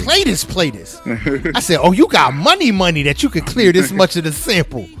just gonna play this. I said, oh, you got money that you could clear this much of the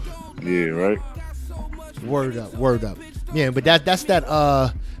sample. Yeah, right. Word up. Yeah, but that's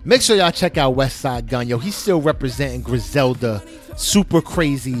that. Make sure y'all check out West Side Gun. Yo, he's still representing Griselda. Super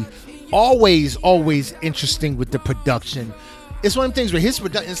crazy. Always interesting with the production. It's one of the things where his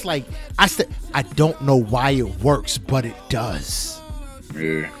production, it's like, I don't know why it works, but it does.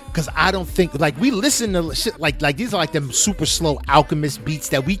 Yeah. Because I don't think, like, we listen to shit like these are like them super slow Alchemist beats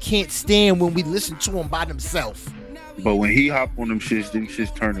that we can't stand when we listen to them by themselves. But when he hop on them shits, them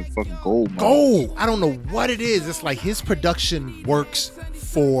shits turning fucking gold, man. Gold. I don't know what it is. It's like his production works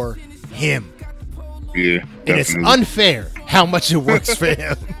for him. Yeah, definitely. And it's unfair how much it works for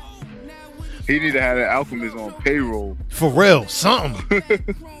him. He need to have that Alchemist on payroll. For real, something.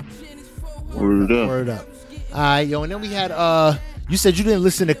 Word up. All right, yo, and then we had you said you didn't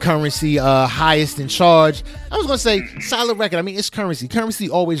listen to Currency, Highest in Charge. I was gonna say solid record. I mean, it's Currency. Currency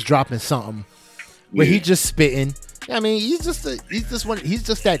always dropping something where he just spitting. I mean, he's just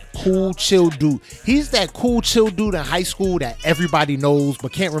that cool, chill dude. He's that cool, chill dude in high school that everybody knows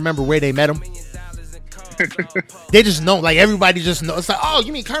but can't remember where they met him. They just know, like, everybody just knows. It's like, oh,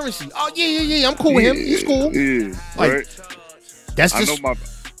 you mean Currency? Oh, yeah, I'm cool with him. He's cool. Yeah, like, right. That's just.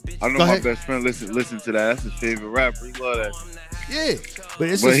 I know my best friend listen to that. That's his favorite rapper. He love that. Yeah,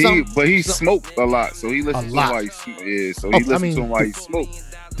 but he smoked a lot, so he listens to him while he smoked. Yeah, so he listens to him while he smoked.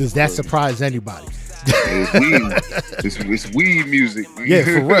 Does that surprise anybody? It's weed. It's weed music. Yeah,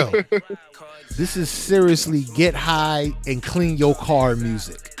 for real. This is seriously get high and clean your car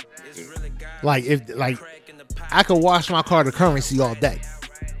music. Like, I could wash my car to Currency all day.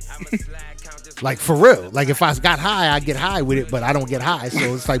 Like, for real. Like, if I got high, I get high with it, but I don't get high.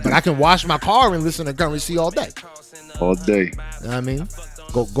 So it's like, but I can wash my car and listen to Currency all day. All day. You know what I mean?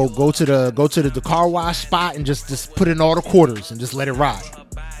 Go to the car wash spot and just put in all the quarters and just let it ride.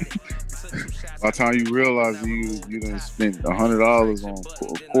 By the time you realize you done spent $100 on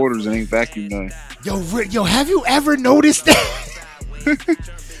quarters and ain't vacuum nothing. Yo, have you ever noticed that?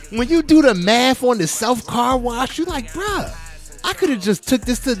 When you do the math on the self car wash, you like, bruh, I could have just took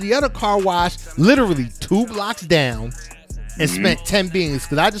this to the other car wash, literally 2 blocks down, and spent 10 beans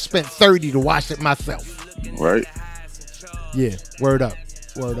because I just spent 30 to wash it myself. Right. Yeah. Word up.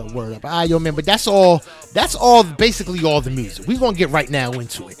 All right, yo, man. But that's all. Basically all the music. We're gonna get right now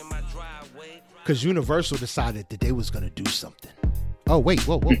into it because Universal decided that they was gonna do something. Oh wait,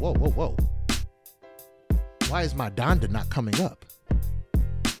 whoa. Why is my Donda not coming up?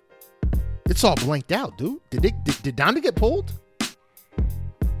 It's all blanked out, dude. Did Donda get pulled?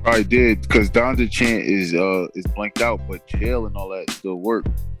 I did, because Donda Chant is blanked out, but Jail and all that still work.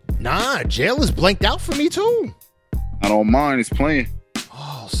 Nah, Jail is blanked out for me too. I don't mind. It's playing.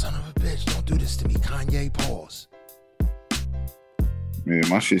 Oh, son of a bitch! Don't do this to me, Kanye. Pause. Yeah,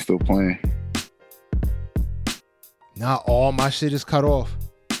 my shit's still playing. Not all my shit is cut off.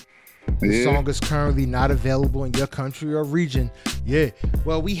 The song is currently not available in your country or region. Yeah.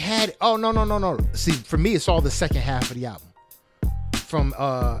 Well, we had. Oh no. See, for me, it's all the second half of the album. From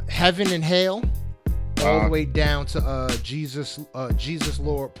Heaven and Hell all the way down to Jesus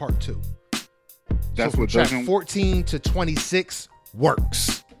Lord Part 2. That's so what track doesn't. 14 to 26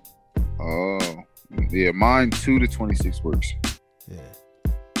 works. Oh, Yeah, mine 2 to 26 works. Yeah.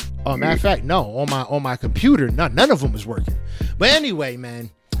 Oh, matter of fact, no. On my computer, none of them is working. But anyway, man,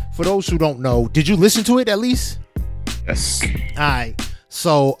 for those who don't know, did you listen to it at least? Yes. All right.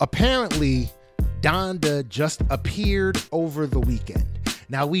 So apparently, Donda just appeared over the weekend.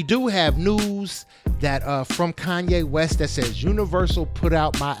 Now we do have news that from Kanye West that says Universal put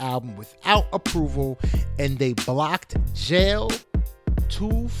out my album without approval, and they blocked Jail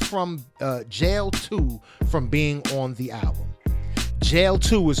 2 from being on the album. Jail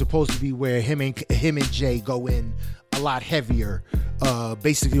 2 is supposed to be where him and Jay go in a lot heavier,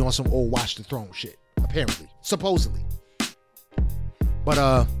 basically on some old Watch the Throne shit. Apparently, supposedly,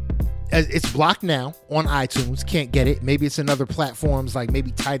 but it's blocked now on iTunes. Can't get it. Maybe it's in other platforms, like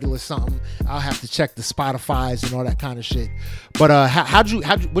maybe Tidal or something. I'll have to check the Spotify's and all that kind of shit. But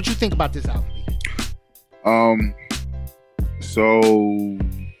what you think about this album? So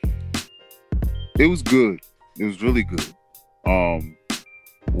it was good. It was really good.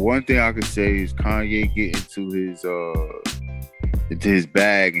 One thing I could say is Kanye get into his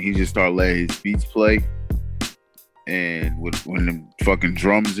bag and he just start letting his beats play. And when the fucking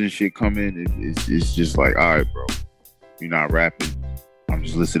drums and shit come in, it's just like, all right, bro, you're not rapping. I'm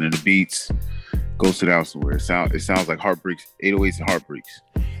just listening to beats. Go sit down somewhere. It sounds like Heartbreaks, 808s and Heartbreaks.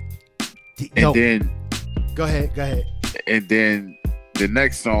 And then go ahead. And then the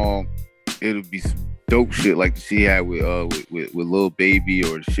next song, it'll be some dope shit like she had with Lil Baby,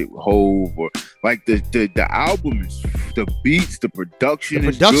 or the shit with Hove, or like the album is, the beats, the production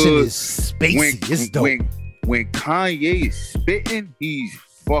is good. Is spacey. It's dope. When Kanye is spitting, he's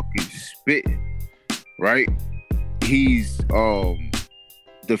fucking spitting, right? He's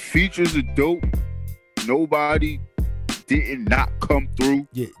the features are dope. Nobody did not come through.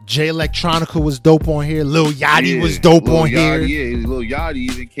 Yeah, Jay Electronica was dope on here. Lil Yachty was dope on here. Yeah, Lil Yachty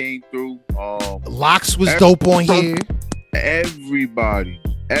even came through. Lox was dope on here. Everybody,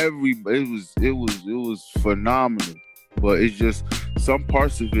 it was phenomenal. But it's just some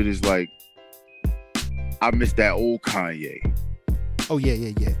parts of it is like, I miss that old Kanye. Oh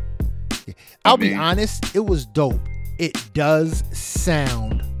yeah. I'll be honest, it was dope. It does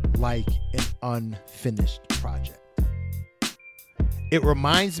sound like an unfinished project. It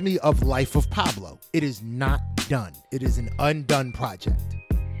reminds me of Life of Pablo. It is not done. It is an undone project.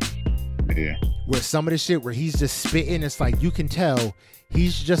 Yeah. Where some of the shit where he's just spitting, it's like you can tell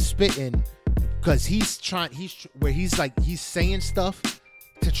he's just spitting because he's saying stuff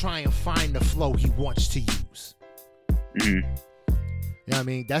to try and find the flow he wants to use. Mm-hmm. You know what I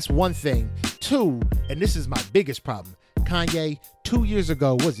mean? That's one thing. 2, and this is my biggest problem. Kanye, 3 years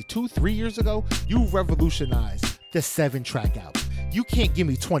ago, you revolutionized the 7-track album. You can't give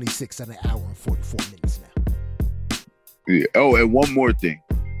me 26 in an hour and 44 minutes now. Yeah. Oh, and one more thing.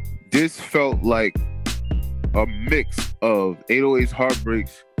 This felt like a mix of 808's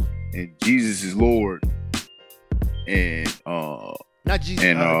Heartbreaks and Jesus is Lord. And not Jesus,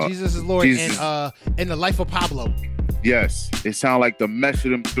 Jesus is Lord, and the Life of Pablo. Yes, it sounded like the mesh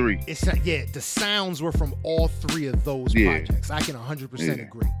of them 3. The sounds were from all 3 of those projects. I can 100%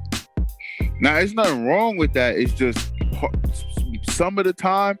 agree. Now, there's nothing wrong with that. It's just some of the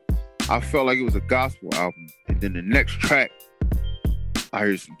time I felt like it was a gospel album, and then the next track I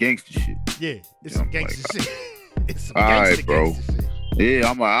heard some gangster shit. Yeah, it's some gangster shit. It's some gangster shit. Yeah,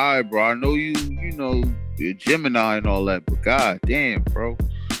 I'm like, all right, bro. I know you know, you're Gemini and all that, but god damn, bro.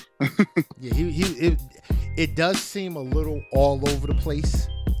 Yeah, it does seem a little all over the place.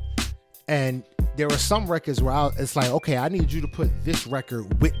 And there are some records where it's like, okay, I need you to put this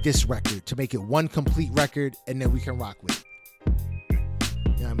record with this record to make it one complete record, and then we can rock with it. You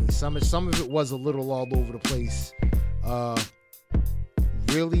know what I mean? Some of it was a little all over the place.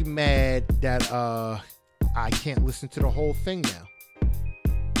 Really mad that I can't listen to the whole thing now.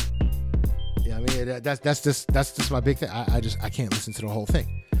 Yeah, I mean that's just my big thing. I can't listen to the whole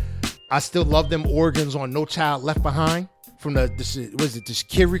thing. I still love them organs on No Child Left Behind from the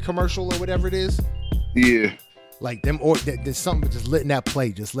Shakira commercial or whatever it is. Yeah, like them, or there's something just letting that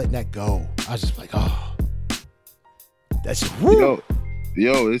play, just letting that go. I was just like, oh, that's woo.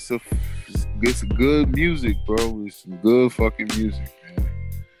 Yo, it's good music, bro. It's some good fucking music, man.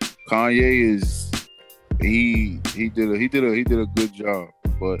 Kanye he did a good job.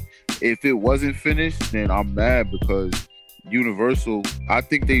 But if it wasn't finished, then I'm mad because Universal, I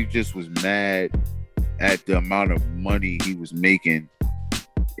think they just was mad at the amount of money he was making,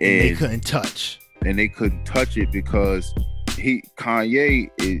 and they couldn't touch it because Kanye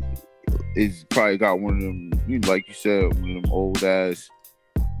is probably got one of them, like you said, one of them old ass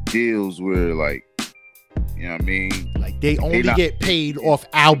deals where, like, you know what I mean, like They only get paid off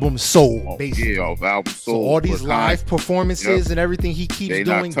albums sold, basically. Yeah, off albums sold. So all these live performances and everything he keeps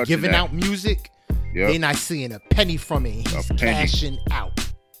doing, giving out music, they're not seeing a penny from it. He's cashing out.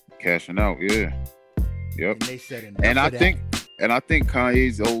 Cashing out, yeah. Yep. And they said I think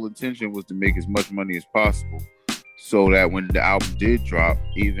Kanye's whole intention was to make as much money as possible, so that when the album did drop,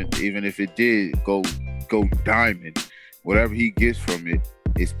 even if it did go diamond, whatever he gets from it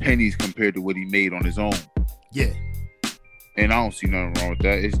is pennies compared to what he made on his own. Yeah. And I don't see nothing wrong with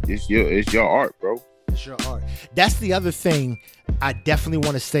that. It's your art, bro. It's your art. That's the other thing I definitely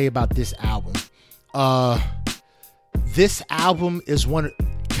want to say about this album. This album is what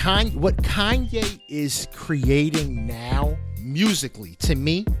Kanye is creating now musically. To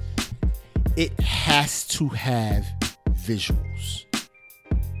me, it has to have visuals.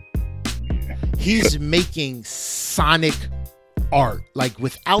 Yeah. He's making sonic art. Like,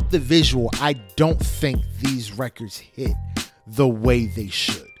 without the visual, I don't think these records hit the way they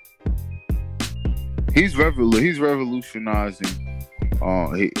should. He's revolutionizing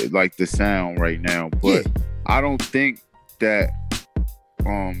like the sound right now, but I don't think that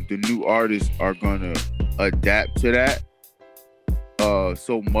the new artists are gonna adapt to that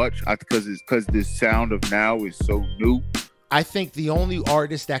so much because this sound of now is so new. I think the only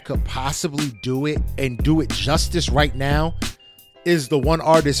artist that could possibly do it and do it justice right now is the one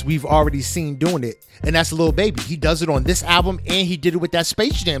artist we've already seen doing it, and that's Lil Baby. He does it on this album, and he did it with that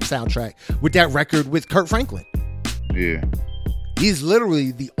Space Jam soundtrack, with that record with Kurt Franklin. Yeah. He's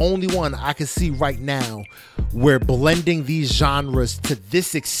literally the only one I can see right now where blending these genres to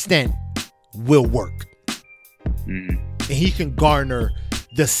this extent will work. Mm-hmm. And he can garner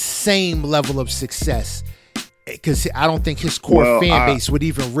the same level of success, because I don't think his core fan base would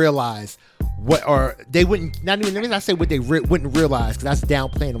even realize what, or they wouldn't, not even, let me not say what they wouldn't realize, because that's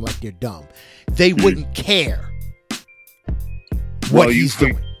downplaying them like they're dumb. They wouldn't care what he's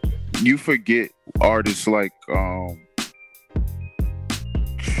doing. You forget artists like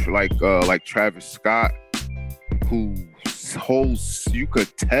Travis Scott, who holds, you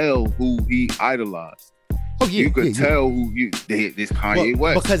could tell who he idolized. Oh yeah, you could tell who this Kanye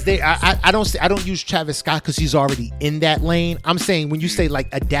West, because I don't use Travis Scott because he's already in that lane. I'm saying when you say like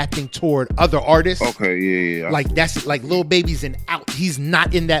adapting toward other artists, okay, yeah, like that's like Lil Baby's he's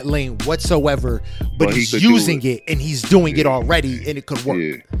not in that lane whatsoever, but he's using it and he's doing it already, and it could work.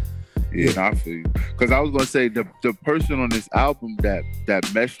 Yeah, I feel you. Because I was gonna say the person on this album that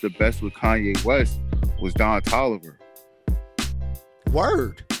meshed the best with Kanye West was Don Toliver.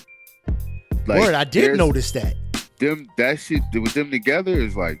 Word. I did notice that. That shit with them together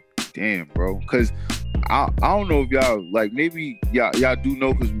is like, damn, bro. Because I don't know if y'all, like, maybe y'all do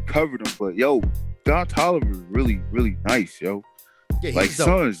know because we covered him, but yo, Don Toliver is really, really nice, yo. Yeah, like,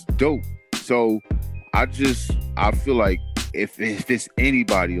 son's dope. So I feel like if it's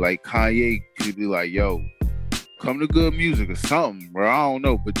anybody, like Kanye could be like, yo, come to Good Music or something, bro. I don't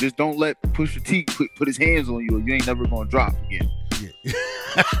know, but just don't let Pusha T put his hands on you, or you ain't never gonna drop again. Yeah.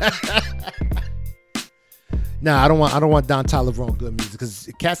 Nah, I don't want Don Toliver on Good Music, because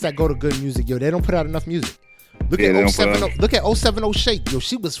cats that go to Good Music, yo, they don't put out enough music. Look at 070 Shake, yo,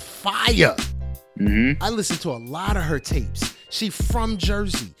 she was fire. Mm-hmm. I listened to a lot of her tapes. She from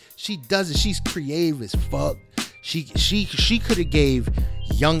Jersey. She does it. She's creative as fuck. She could have gave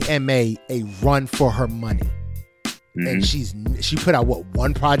Young M.A. a run for her money. Mm-hmm. And she put out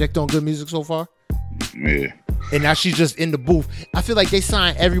one project on Good Music so far? Yeah. And now she's just in the booth. I feel like they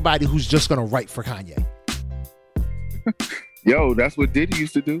signed everybody who's just gonna write for Kanye. Yo, that's what Diddy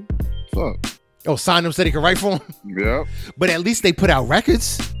used to do. Fuck. Oh, sign them so they can write for him? Yeah. But at least they put out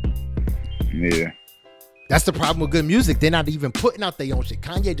records. Yeah. That's the problem with Good Music. They're not even putting out their own shit.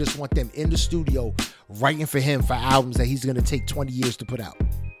 Kanye just want them in the studio writing for him for albums that he's gonna take 20 years to put out.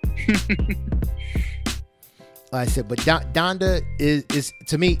 Like I said, but Donda is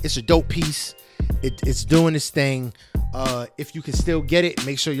to me, it's a dope piece. It's doing its thing. If you can still get it,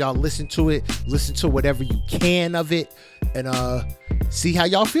 make sure y'all listen to it. Listen to whatever you can of it, and see how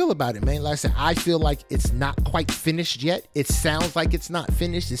y'all feel about it, man. Like I said, I feel like it's not quite finished yet. It sounds like it's not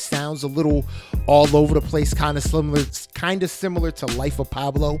finished. It sounds a little all over the place, kind of similar to Life of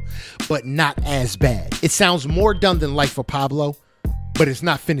Pablo, but not as bad. It sounds more done than Life of Pablo, but it's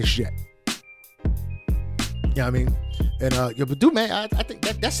not finished yet. You know what I mean? And but dude, man, I think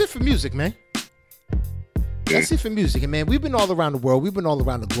that's it for music, man. That's it for music. And man, we've been all around the world. We've been all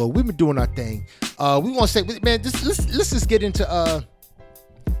around the globe. We've been doing our thing. We want to say, man, let's just get into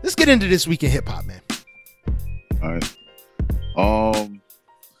this week in hip hop, man. All right.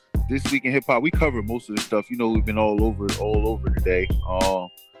 This week in hip hop, we covered most of the stuff. You know, we've been all over today.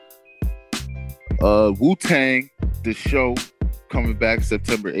 Wu-Tang the show coming back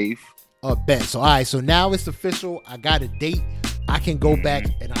September 8th. Bet. So all right, so now it's official. I got a date. I can go back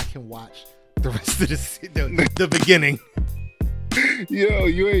and I can watch the rest of the beginning. Yo,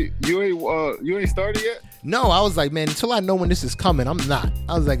 you ain't started yet? No, I was like, man, until I know when this is coming, I'm not.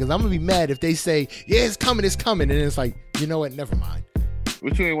 I was like, because I'm gonna be mad if they say, yeah, it's coming, and it's like, you know what? Never mind.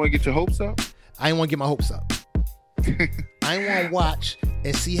 But you ain't want to get your hopes up? I ain't want to get my hopes up. I ain't want to watch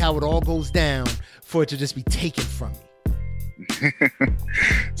and see how it all goes down for it to just be taken from me.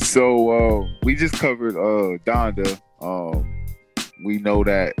 So we just covered Donda. We know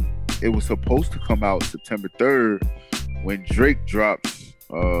that it was supposed to come out September 3rd when Drake drops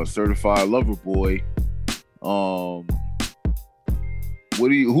Certified Lover Boy. Who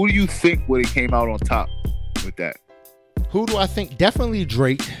do you think would have came out on top with that? Who do I think? Definitely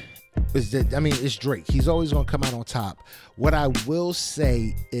Drake. It's Drake. He's always going to come out on top. What I will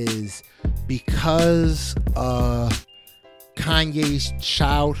say is because Kanye's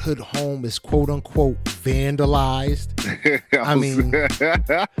childhood home is quote unquote vandalized.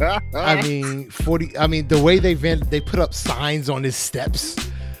 The way they put up signs on his steps.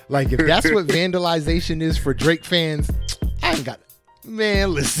 Like if that's what vandalization is for Drake fans, I ain't got it.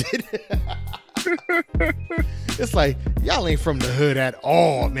 Man, listen. It's like y'all ain't from the hood at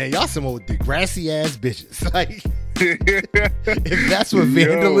all, man. Y'all some old Degrassi ass bitches. Like if that's what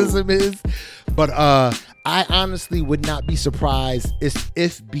vandalism is. But I honestly would not be surprised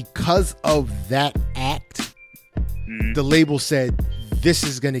if because of that act, the label said this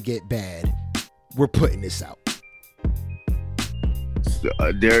is gonna get bad. We're putting this out.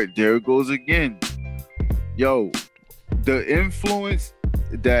 There it goes again. Yo, the influence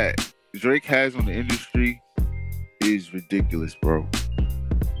that Drake has on the industry is ridiculous, bro.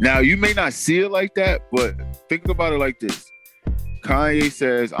 Now, you may not see it like that, but think about it like this. Kanye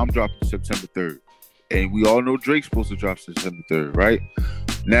says, I'm dropping September 3rd. And we all know Drake's supposed to drop September 3rd, right?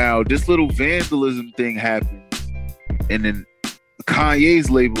 Now, this little vandalism thing happens. And then Kanye's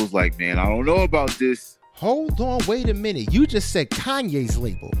label is like, man, I don't know about this. Hold on, wait a minute. You just said Kanye's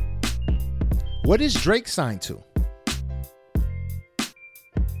label. What is Drake signed to?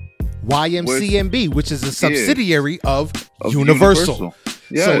 YMCMB, which is a subsidiary of Universal.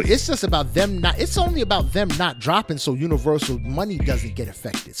 Yes. So it's just about them it's only about them not dropping so Universal money doesn't get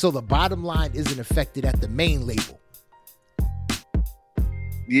affected. So the bottom line isn't affected at the main label.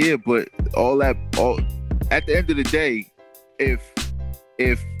 Yeah, but at the end of the day, if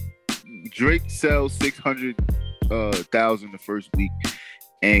Drake sells 600,000 the first week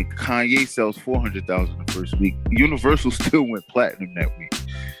and Kanye sells 400,000 the first week, Universal still went platinum that week.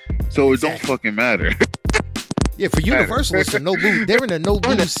 So it don't fucking matter. Yeah, for Universal, it's a no lose. They're in a no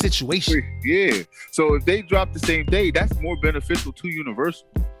lose situation. Yeah. So if they drop the same day, that's more beneficial to Universal.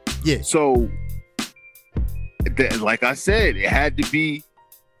 Yeah. So, like I said, it had to be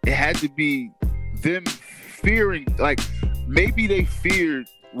them fearing. Like maybe they feared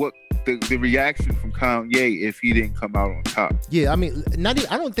what the reaction from Kanye if he didn't come out on top. Yeah, I mean, I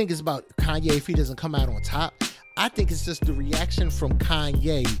don't think it's about Kanye if he doesn't come out on top. I think it's just the reaction from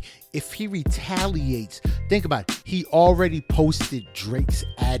Kanye if he retaliates. Think about it. He already posted Drake's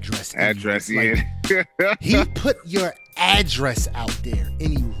address. Yeah. He put your address out there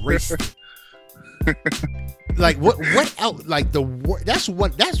and erased it. Like what out? Like that's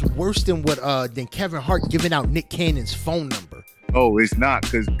worse than than Kevin Hart giving out Nick Cannon's phone number. Oh, it's not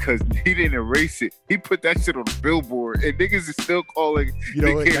because he didn't erase it. He put that shit on the billboard, and niggas is still calling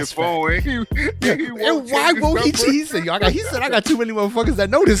Nick Cannon's phone. And why won't he? He said, I got too many motherfuckers that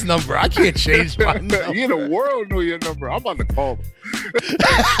know this number. I can't change my number. Yeah, the world know your number. I'm about to call him.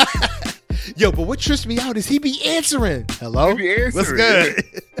 Yo, but what trips me out is he be answering. Hello? He be answering. What's good?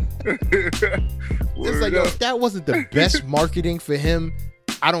 It's like, yo, if that wasn't the best marketing for him,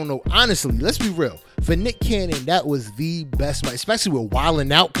 I don't know. Honestly, let's be real. For Nick Cannon, that was the best, especially with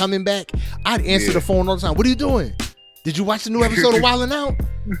Wildin' Out coming back. I'd answer the phone all the time. What are you doing? Did you watch the new episode of Wildin' Out?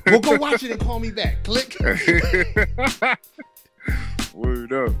 Well, go watch it and call me back. Click.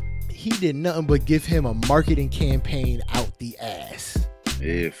 Word up. He did nothing but give him a marketing campaign out the ass.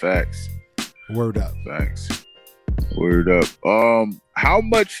 Yeah, facts. Word up. Facts. Word up. How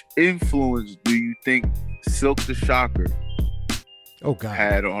much influence do you think Silk the Shocker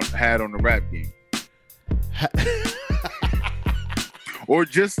had on the rap game? Or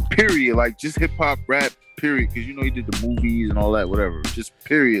just period, like just hip hop rap period, because you know he did the movies and all that, whatever. Just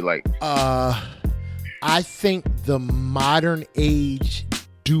period, like. I think the modern age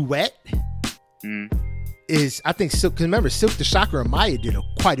duet is. I think Silk. Because remember, Silk the Shocker and Maya did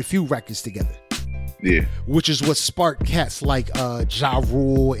quite a few records together. Yeah. Which is what sparked cats like Ja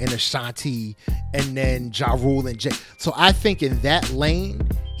Rule and Ashanti, and then Ja Rule and Jay. So I think in that lane,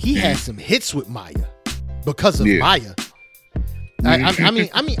 he had some hits with Maya because of Maya. I mean,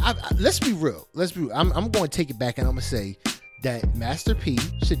 let's be real. I'm going to take it back and I'm going to say that Master P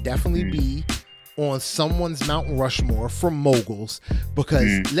should definitely be on someone's Mount Rushmore from Moguls,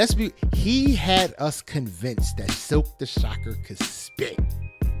 because he had us convinced that Silk the Shocker could spit.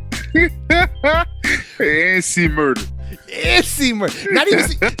 And see murder. Not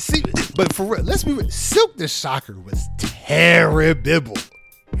even see, but for real, let's be real. Silk the Shocker was terrible.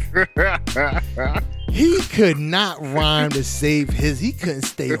 He could not rhyme to save his. He couldn't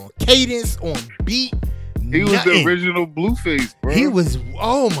stay on cadence, on beat. He was the original Blueface, bro. He was.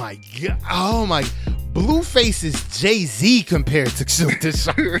 Oh my god. Blueface is Jay-Z compared to Silk the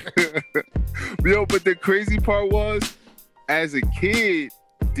Shocker. Yo, but the crazy part was, as a kid,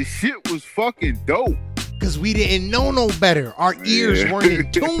 the shit was fucking dope. Because we didn't know no better. Our ears weren't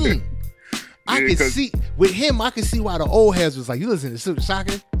in tune. I could see with him. I could see why the old heads was like, "You listen to Silk the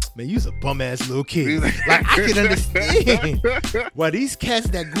Shocker, man. You's a bum ass little kid." Like I can understand why these cats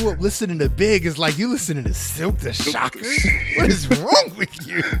that grew up listening to Big is like, "You listening to Silk the Shocker? What is wrong with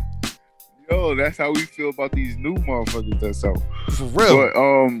you?" Yo, that's how we feel about these new motherfuckers. That's how. For real.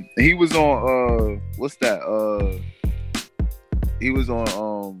 But he was on what's that? He was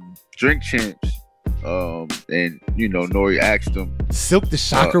on Drink Champs. And you know, Nori asked him. Silk the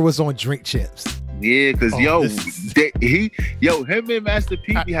Shocker was on Drink Champs. Yeah, because him and Master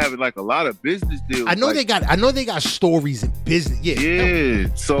P be having like a lot of business deals. I know they got stories in business.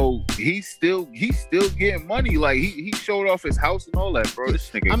 Yeah. So he's still getting money. Like he showed off his house and all that, bro. This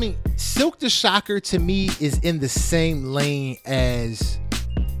nigga. I mean, Silk the Shocker to me is in the same lane as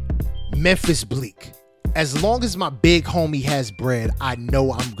Memphis Bleak. As long as my big homie has bread, I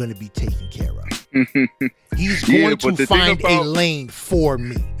know I'm gonna be taken care of. He's going to find a lane for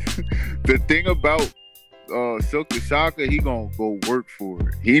me. The thing about Silk the Shocker, he gonna go work for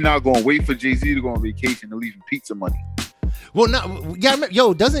it. He not gonna wait for Jay-Z to go on vacation to leave him pizza money. Well, no, yeah,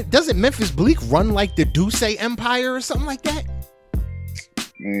 yo, doesn't Memphis Bleak run like the Duce Empire or something like that?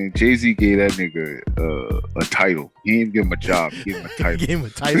 Man, Jay-Z gave that nigga a title. He didn't give him a job. He gave him a title. Gave him a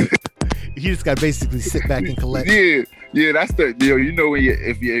title. He just got to basically sit back and collect. Yeah, that's the deal. You know, when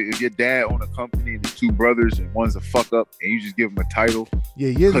if your dad own a company and there's two brothers and one's a fuck up and you just give him a title. Yeah,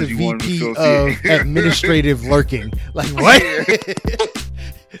 you're the VP of administrative lurking. Like what?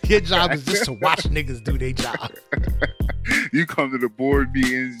 Your job is just to watch niggas do their job. You come to the board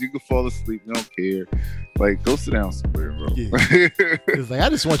meetings, you can fall asleep, you don't care. Like, go sit down somewhere, bro. Yeah. It's like I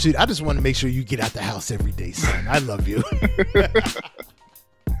just want to make sure you get out the house every day, son. I love you.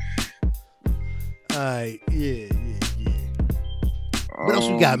 Alright, yeah. What else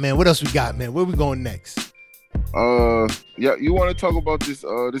we got, man? Where we going next? Yeah, you want to talk about this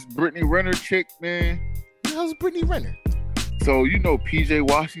Brittany Renner chick, man? Who the hell's Brittany Renner? So you know PJ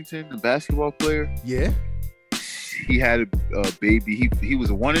Washington, the basketball player? Yeah. He had a baby. He was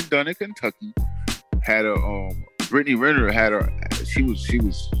a one and done in Kentucky. Had Brittany Renner had her. She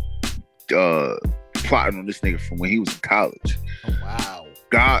was plotting on this nigga from when he was in college. Oh wow.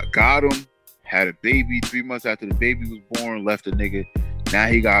 Got him. Had a baby 3 months after the baby was born. Left the nigga. Now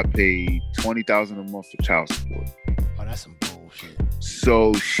he got paid $20,000 a month for child support. Oh, that's some bullshit.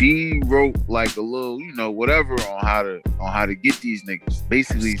 So she wrote like a little, you know, whatever on how to get these niggas.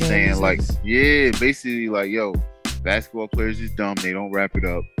 Basically saying like, basically like, yo, basketball players is dumb. They don't wrap it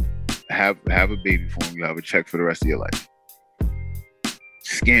up. Have a baby for them. You have a check for the rest of your life.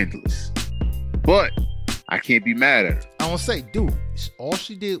 Scandalous. But I can't be mad at her. I want to say, dude, all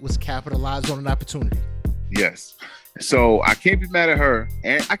she did was capitalize on an opportunity. Yes. So I can't be mad at her,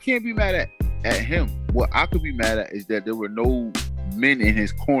 and I can't be mad at him. What I could be mad at is that there were no men in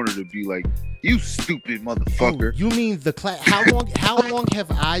his corner to be like, "You stupid motherfucker." Oh, you mean the class? How long have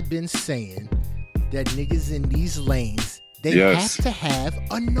I been saying that niggas in these lanes they have to have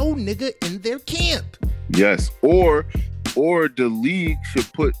a no nigga in their camp? Yes, or the league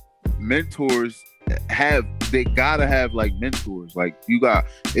should put mentors. They gotta have like mentors. Like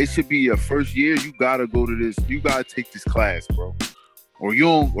it should be your first year. You gotta go to this. You gotta take this class, bro. Or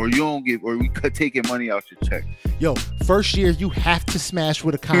we could take your money out your check. Yo, first year you have to smash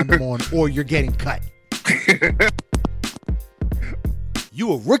with a condom on, or you're getting cut.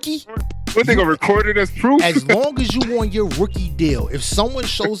 You a rookie? What they gonna record it as proof? As long as you on your rookie deal, if someone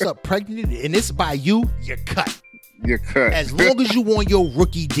shows up pregnant and it's by you, you're cut. You're cut. As long as you on your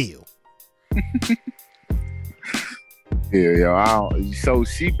rookie deal. Yeah, so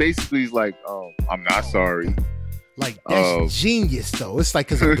she basically is like, I'm not sorry. Like, that's genius, though. It's like,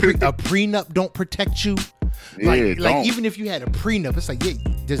 because a prenup don't protect you. Like, even if you had a prenup, it's like, yeah,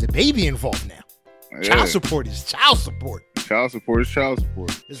 there's a baby involved now. Yeah. Child support is child support. Child support is child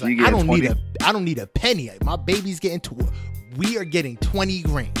support. It's like, I don't need a penny. My baby's getting we are getting 20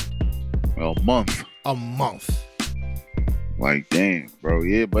 grand. A month. Like, damn, bro.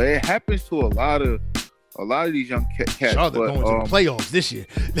 Yeah, but it happens to a lot of these young cats. Charlotte going to the playoffs this year.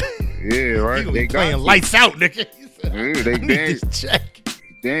 Yeah, right. They playing lights out, nigga. Yeah,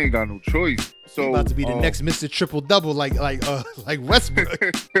 they ain't got no choice. So about to be the next Mr. Triple Double, like Westbrook.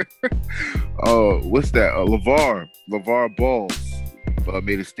 What's that? LeVar Balls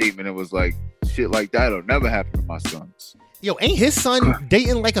made a statement. It was like, shit like that'll never happen to my sons. Yo, ain't his son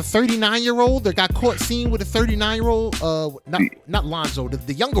dating like a 39-year-old that got caught seen with a 39-year-old? Not Lonzo,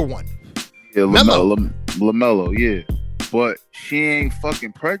 the younger one. Yeah, LaMelo, yeah. But she ain't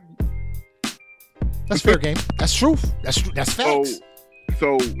fucking pregnant. That's fair game. That's truth. That's facts.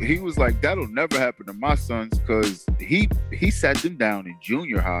 So he was like, that'll never happen to my sons, because he sat them down in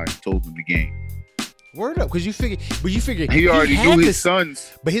junior high and told them the game. Word up, because you figure he already knew his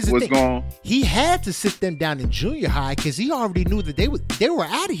sons was gone. He had to sit them down in junior high because he already knew that they were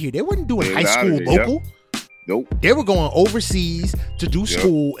out of here. They weren't doing high school local. Yep. Nope. They were going overseas to do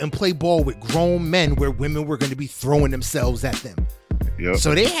school and play ball with grown men where women were going to be throwing themselves at them. Yep.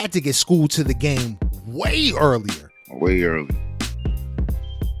 So they had to get schooled to the game way earlier. Way early.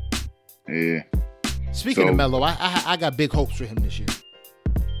 Yeah. Speaking of Melo, I got big hopes for him this year.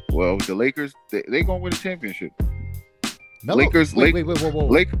 Well, the Lakers, they gonna win the championship. Melo? Lakers,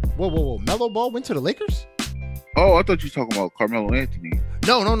 whoa. Melo Ball went to the Lakers? Oh, I thought you were talking about Carmelo Anthony.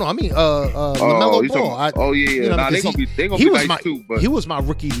 No. I mean, LaMelo Ball. Yeah. You know, nah, they gonna be nice too. But he was my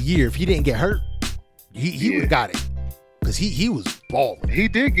rookie of the year. If he didn't get hurt, he would have got it, because he was balling. He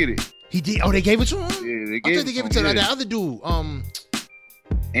did get it. He did. Oh, they gave it to him. Yeah, I thought they gave it to that other dude.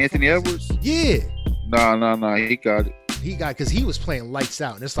 Anthony Edwards. Yeah. Nah. He got it. He got, because he was playing lights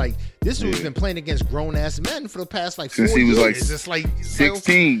out, and it's like this dude's been playing against grown ass men for the past like 4 years. Since he was like, it's like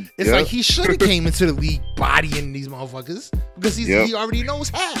 16. It's like he should have came into the league bodying these motherfuckers, because he already knows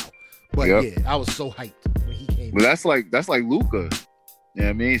how. But yeah, I was so hyped when he came. But that's like Luka. Yeah,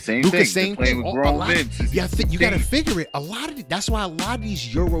 I mean, same Luka, thing. Same playing with grown men. You got to figure it. That's why a lot of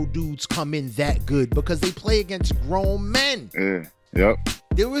these Euro dudes come in that good, because they play against grown men. Yeah. Yep.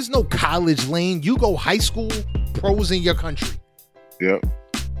 There is no college lane. You go high school, pros in your country. Yep.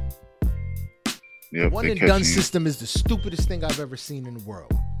 One and done system is the stupidest thing I've ever seen in the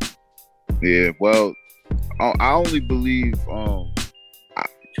world. Yeah. Well, I only believe,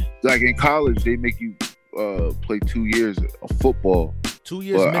 like in college, they make you play 2 years of football. 2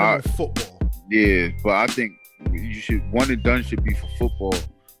 years minimum football. Yeah, but I think one and done should be for football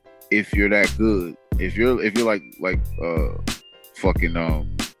if you're that good. If you're like fucking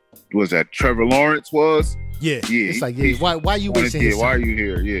was that Trevor Lawrence was? Yeah. It's like, why you wasting his time? Why are you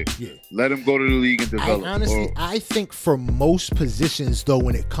here? Yeah. Let him go to the league and develop. I think for most positions though,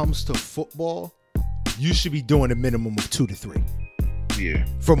 when it comes to football, you should be doing a minimum of 2 to 3. Yeah.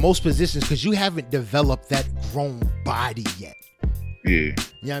 For most positions, because you haven't developed that grown body yet. Yeah. You know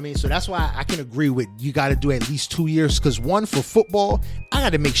what I mean? So that's why I can agree with you got to do at least 2 years, because one, for football, I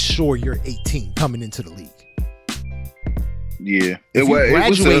got to make sure you're 18 coming into the league. Yeah. If you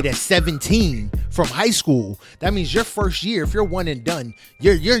graduate at 17 from high school, that means your first year, if you're one and done,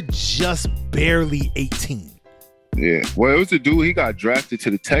 you're just barely 18. Yeah. Well, it was a dude, he got drafted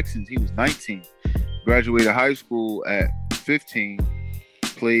to the Texans. He was 19. Graduated high school at 15.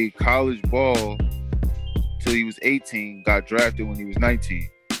 Played college ball till he was 18. Got drafted when he was 19.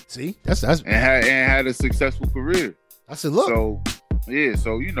 See? That's and had a successful career. I said, look. So, yeah.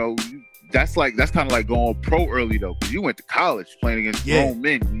 So, you know, that's kind of like going pro early though, because you went to college playing against grown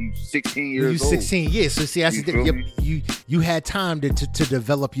men when you were 16 years old. 16 years. So see, you had time to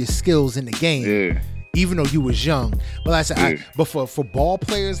develop your skills in the game. Yeah. Even though you was young. But like I said, but for ball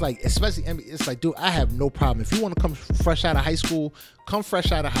players, like especially, I mean, it's like, dude, I have no problem. If you want to come fresh out of high school, come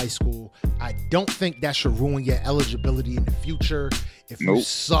fresh out of high school. I don't think that should ruin your eligibility in the future. If you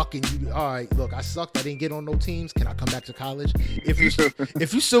suck and you, all right, look, I sucked, I didn't get on no teams, can I come back to college? If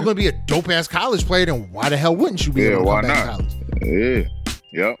you're still gonna be a dope ass college player, then why the hell wouldn't you be able to come back to college? Yeah.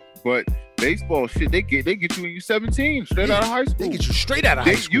 Yep. But baseball shit, they get you when you're 17, straight out of high school. They get you straight out of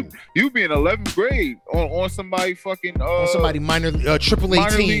high school. You be in 11th grade on somebody fucking on somebody minor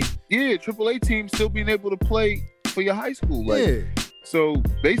AAA team. League, yeah, AAA team, still being able to play for your high school. Like, so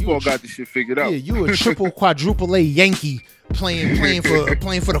baseball got this shit figured out. Yeah, you a triple quadruple A Yankee playing for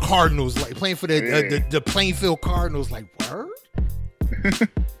the Cardinals, like playing for the Plainfield Cardinals. Like, word.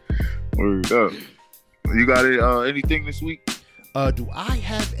 Word up. You got it? Anything this week? Do I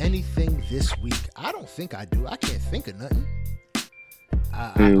have anything this week? I don't think I do. I can't think of nothing.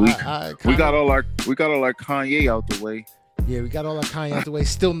 We got all our Kanye out the way. Yeah, we got all our Kanye out the way.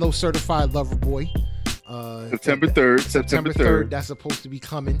 Still no certified lover boy. September 3rd. September 3rd. That's supposed to be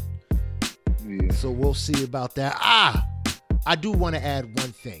coming. Yeah. So we'll see about that. I do want to add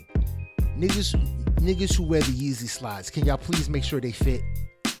one thing. Niggas who wear the Yeezy slides, can y'all please make sure they fit?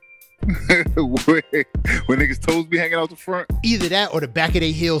 When niggas' toes be hanging out the front? Either that or the back of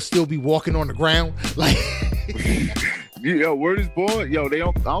their heels still be walking on the ground. Like, yo, word is born. Yo, I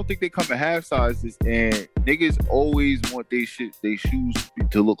don't think they come in half sizes, and niggas always want they shoes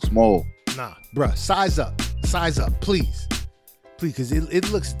to look small. Nah, bruh, size up, please, because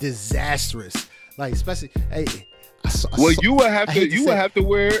it looks disastrous. Like, especially, you would have to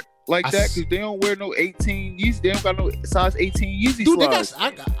wear it like that, because they don't wear no 18 Yeezys. They don't got no size 18 Yeezy slides.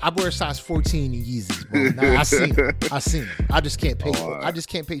 I wear size 14 in Yeezys, bro. Nah, I seen them. I just can't pay. I just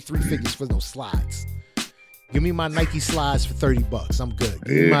can't pay 3 figures for those slides. Give me my Nike slides for $30. I'm good.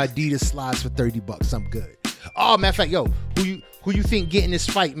 Give me my Adidas slides for $30. I'm good. Oh, matter of fact, yo, who you think getting this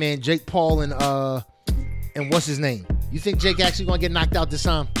fight, man? Jake Paul and what's his name? You think Jake actually gonna get knocked out this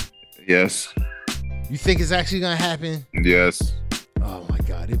time? Yes. You think it's actually gonna happen? Yes. Oh my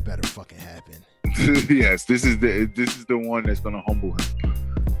God, it better fucking happen. Yes, this is the one that's gonna humble him.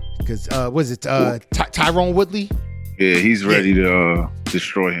 Because was it Tyrone Woodley? Yeah, he's ready to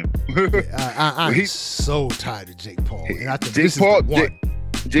destroy him. I'm so tired of Jake Paul. And I think this is the one.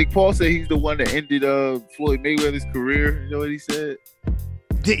 Jake Paul said he's the one that ended Floyd Mayweather's career. You know what he said?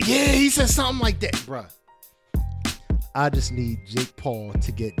 Yeah, he said something like that, bruh. I just need Jake Paul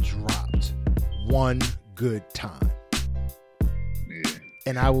to get dropped one good time. Yeah.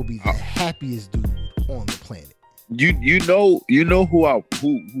 And I will be the happiest dude on the planet. You know who I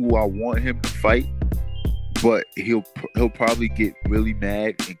want him to fight, but he'll probably get really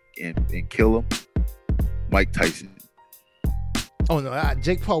mad and kill him. Mike Tyson. Oh no,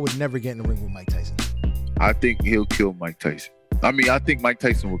 Jake Paul would never get in the ring with Mike Tyson. I think he'll kill Mike Tyson. I mean, I think Mike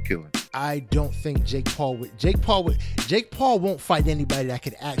Tyson will kill him. I don't think Jake Paul won't fight anybody that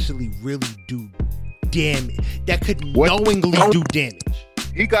could actually really do damage. That could knowingly do damage.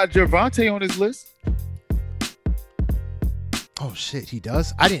 He got Gervonta on his list. Oh shit, he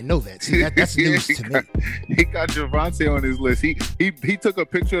does? I didn't know that. See, that's news to me. He got Gervonta on his list. He took a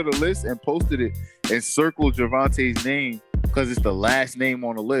picture of the list and posted it and circled Gervonta's name because it's the last name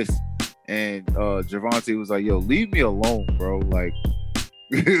on the list. And Gervonta was like, "Yo, leave me alone, bro. Like,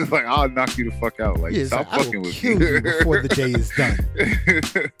 like I'll knock you the fuck out. Like, stop fucking with me you before the day is done."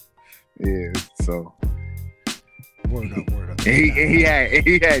 Yeah. So. Word up. And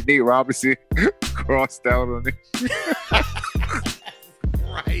he had Nate Robinson crossed out on it.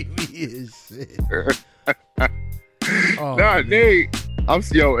 Right, he is shit. Nate.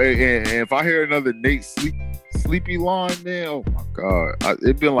 And if I hear another Nate sleepy line, man, oh my God,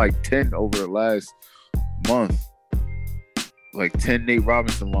 it's been like 10 over the last month. Like 10 Nate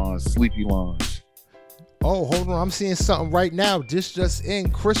Robinson lines, sleepy lines. Oh, hold on. I'm seeing something right now. This just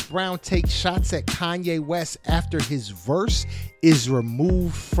in. Chris Brown takes shots at Kanye West after his verse is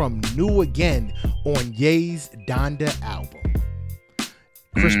removed from New Again on Ye's Donda album.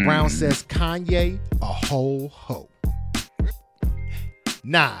 Chris Brown says Kanye a whole hoe.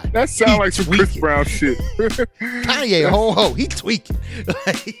 Nah. That sounds like some Chris Brown shit. Kanye a whole hoe. He tweaking.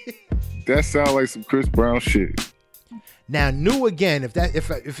 That sounds like some Chris Brown shit. Now, New Again, if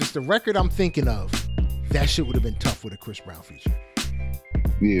it's the record I'm thinking of, that shit would have been tough with a Chris Brown feature.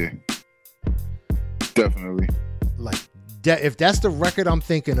 Yeah. Definitely. Like, if that's the record I'm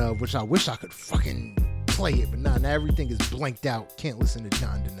thinking of, which I wish I could fucking play it, but now everything is blanked out. Can't listen to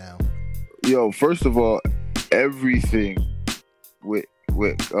Donda now. Yo, first of all, everything with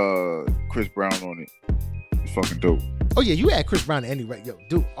Chris Brown on it is fucking dope. Oh yeah, you add Chris Brown to any record. Yo,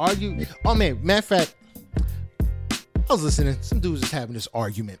 dude, argue. Oh man, matter of fact, I was listening. Some dudes just having this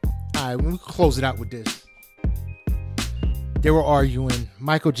argument. All right, we close it out with this. They were arguing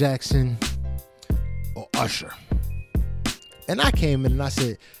Michael Jackson or Usher. And I came in and I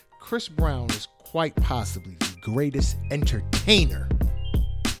said, Chris Brown is quite possibly the greatest entertainer,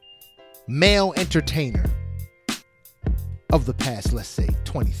 male entertainer of the past, let's say,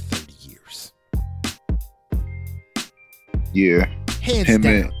 20, 30 years. Yeah. Hands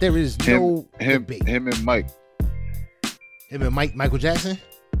down. There is no debate. Him and Mike. Him and Michael Jackson?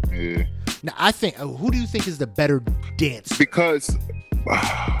 Yeah. Now, I think, who do you think is the better dancer? Because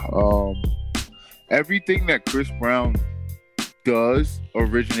everything that Chris Brown does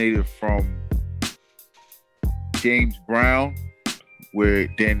originated from James Brown, where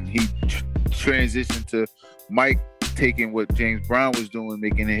then he transitioned to Mike taking what James Brown was doing,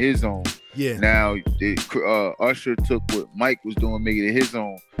 making it his own. Yeah. Now, Usher took what Mike was doing, making it his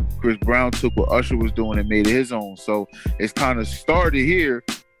own. Chris Brown took what Usher was doing and made it his own. So it's kind of started here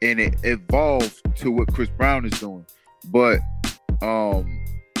and it evolved to what Chris Brown is doing. But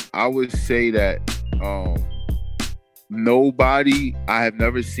I would say that I have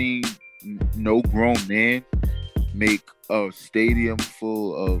never seen no grown man make a stadium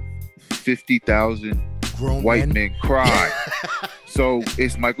full of 50,000 white men cry. So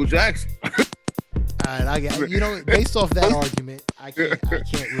it's Michael Jackson. All right, based off that argument, I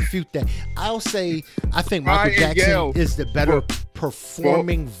can't refute that. I'll say I think Michael Jackson is the better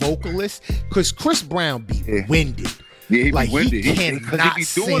performing vocalist because Chris Brown be winded. Yeah, he like be winded. He cannot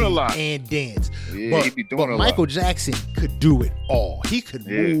sing a lot and dance. Yeah, he be doing a lot. Michael Jackson could do it all. He could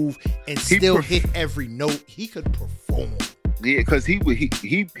move and still hit every note. He could perform. Yeah, because he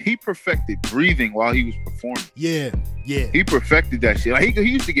perfected breathing while he was performing. Yeah. He perfected that shit. Like he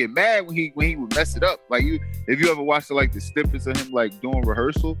used to get mad when he would mess it up. Like if you ever watched like the snippets of him like doing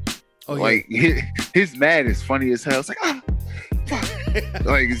rehearsal, his mad is funny as hell. It's like fuck.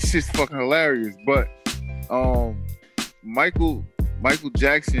 Like it's just fucking hilarious. But Michael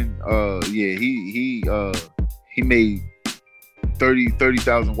Jackson, he made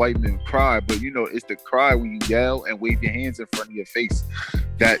 30,000 white men cry, but it's the cry when you yell and wave your hands in front of your face.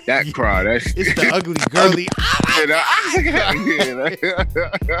 That cry. It's the ugly girly.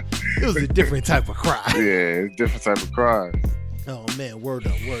 It was a different type of cry. Yeah, it's a different type of cry. Oh man, word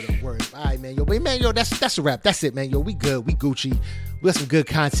up. All right, man, that's a wrap. That's it, man. We good. We Gucci. We got some good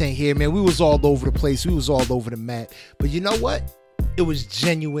content here, man. We was all over the place. We was all over the map. But you know what? It was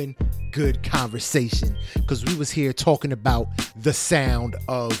genuine good conversation because we was here talking about the sound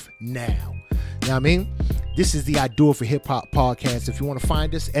of now. You know what I mean? This is the I Do It For Hip Hop podcast. If you want to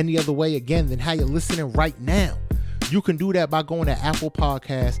find us any other way again than how you're listening right now, you can do that by going to Apple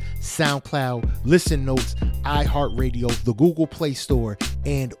Podcasts, SoundCloud, Listen Notes, iHeartRadio, the Google Play Store,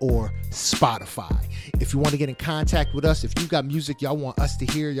 and or Spotify. If you want to get in contact with us, if you got music y'all want us to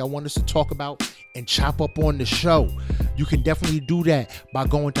hear, y'all want us to talk about and chop up on the show, you can definitely do that by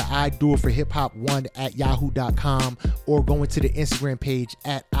going to I Do It For Hip Hop 1 at yahoo.com or going to the Instagram page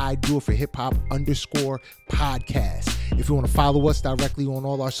at I Do It For Hip Hop _podcast. If you want to follow us directly on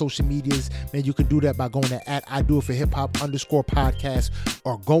all our social medias, man, you can do that by going to at I Do It For Hip Hop _podcast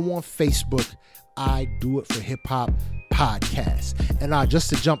or go on Facebook, I Do It For Hip Hop podcast. And just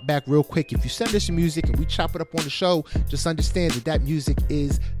to jump back real quick, if you send us your music and we chop it up on the show, just understand that music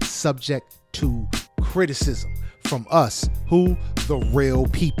is subject to criticism from us, the real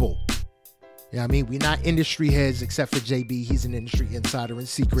people. You know what I mean? We're not industry heads except for JB. He's an industry insider in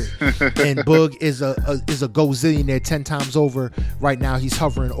secret. And Boog is a gozillionaire 10 times over. Right now he's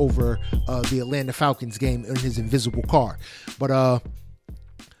hovering over the Atlanta Falcons game in his invisible car. But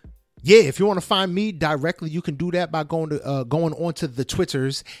if you want to find me directly, you can do that by going onto the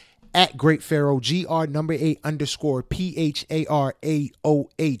Twitters at Great Pharaoh, GR8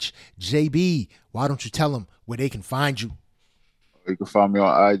 _PHARAOH. JB, why don't you tell them where they can find you? You can find me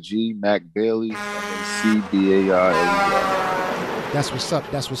on IG, Mac Bailey, CBAILEY. That's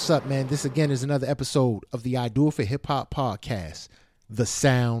what's up, man. This again is another episode of the I Do It For Hip Hop podcast, the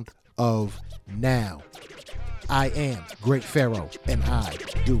sound of now. I am Great Pharaoh, and I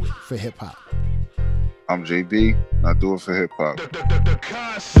do it for hip hop. I'm JB, and I do it for hip hop. The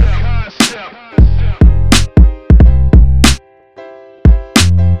concept.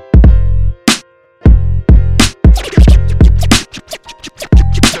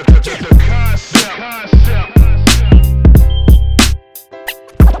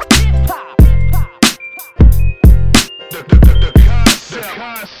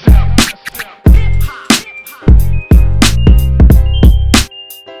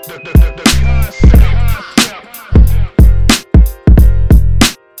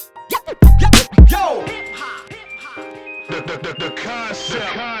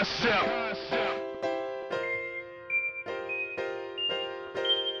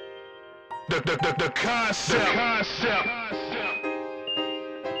 The concept.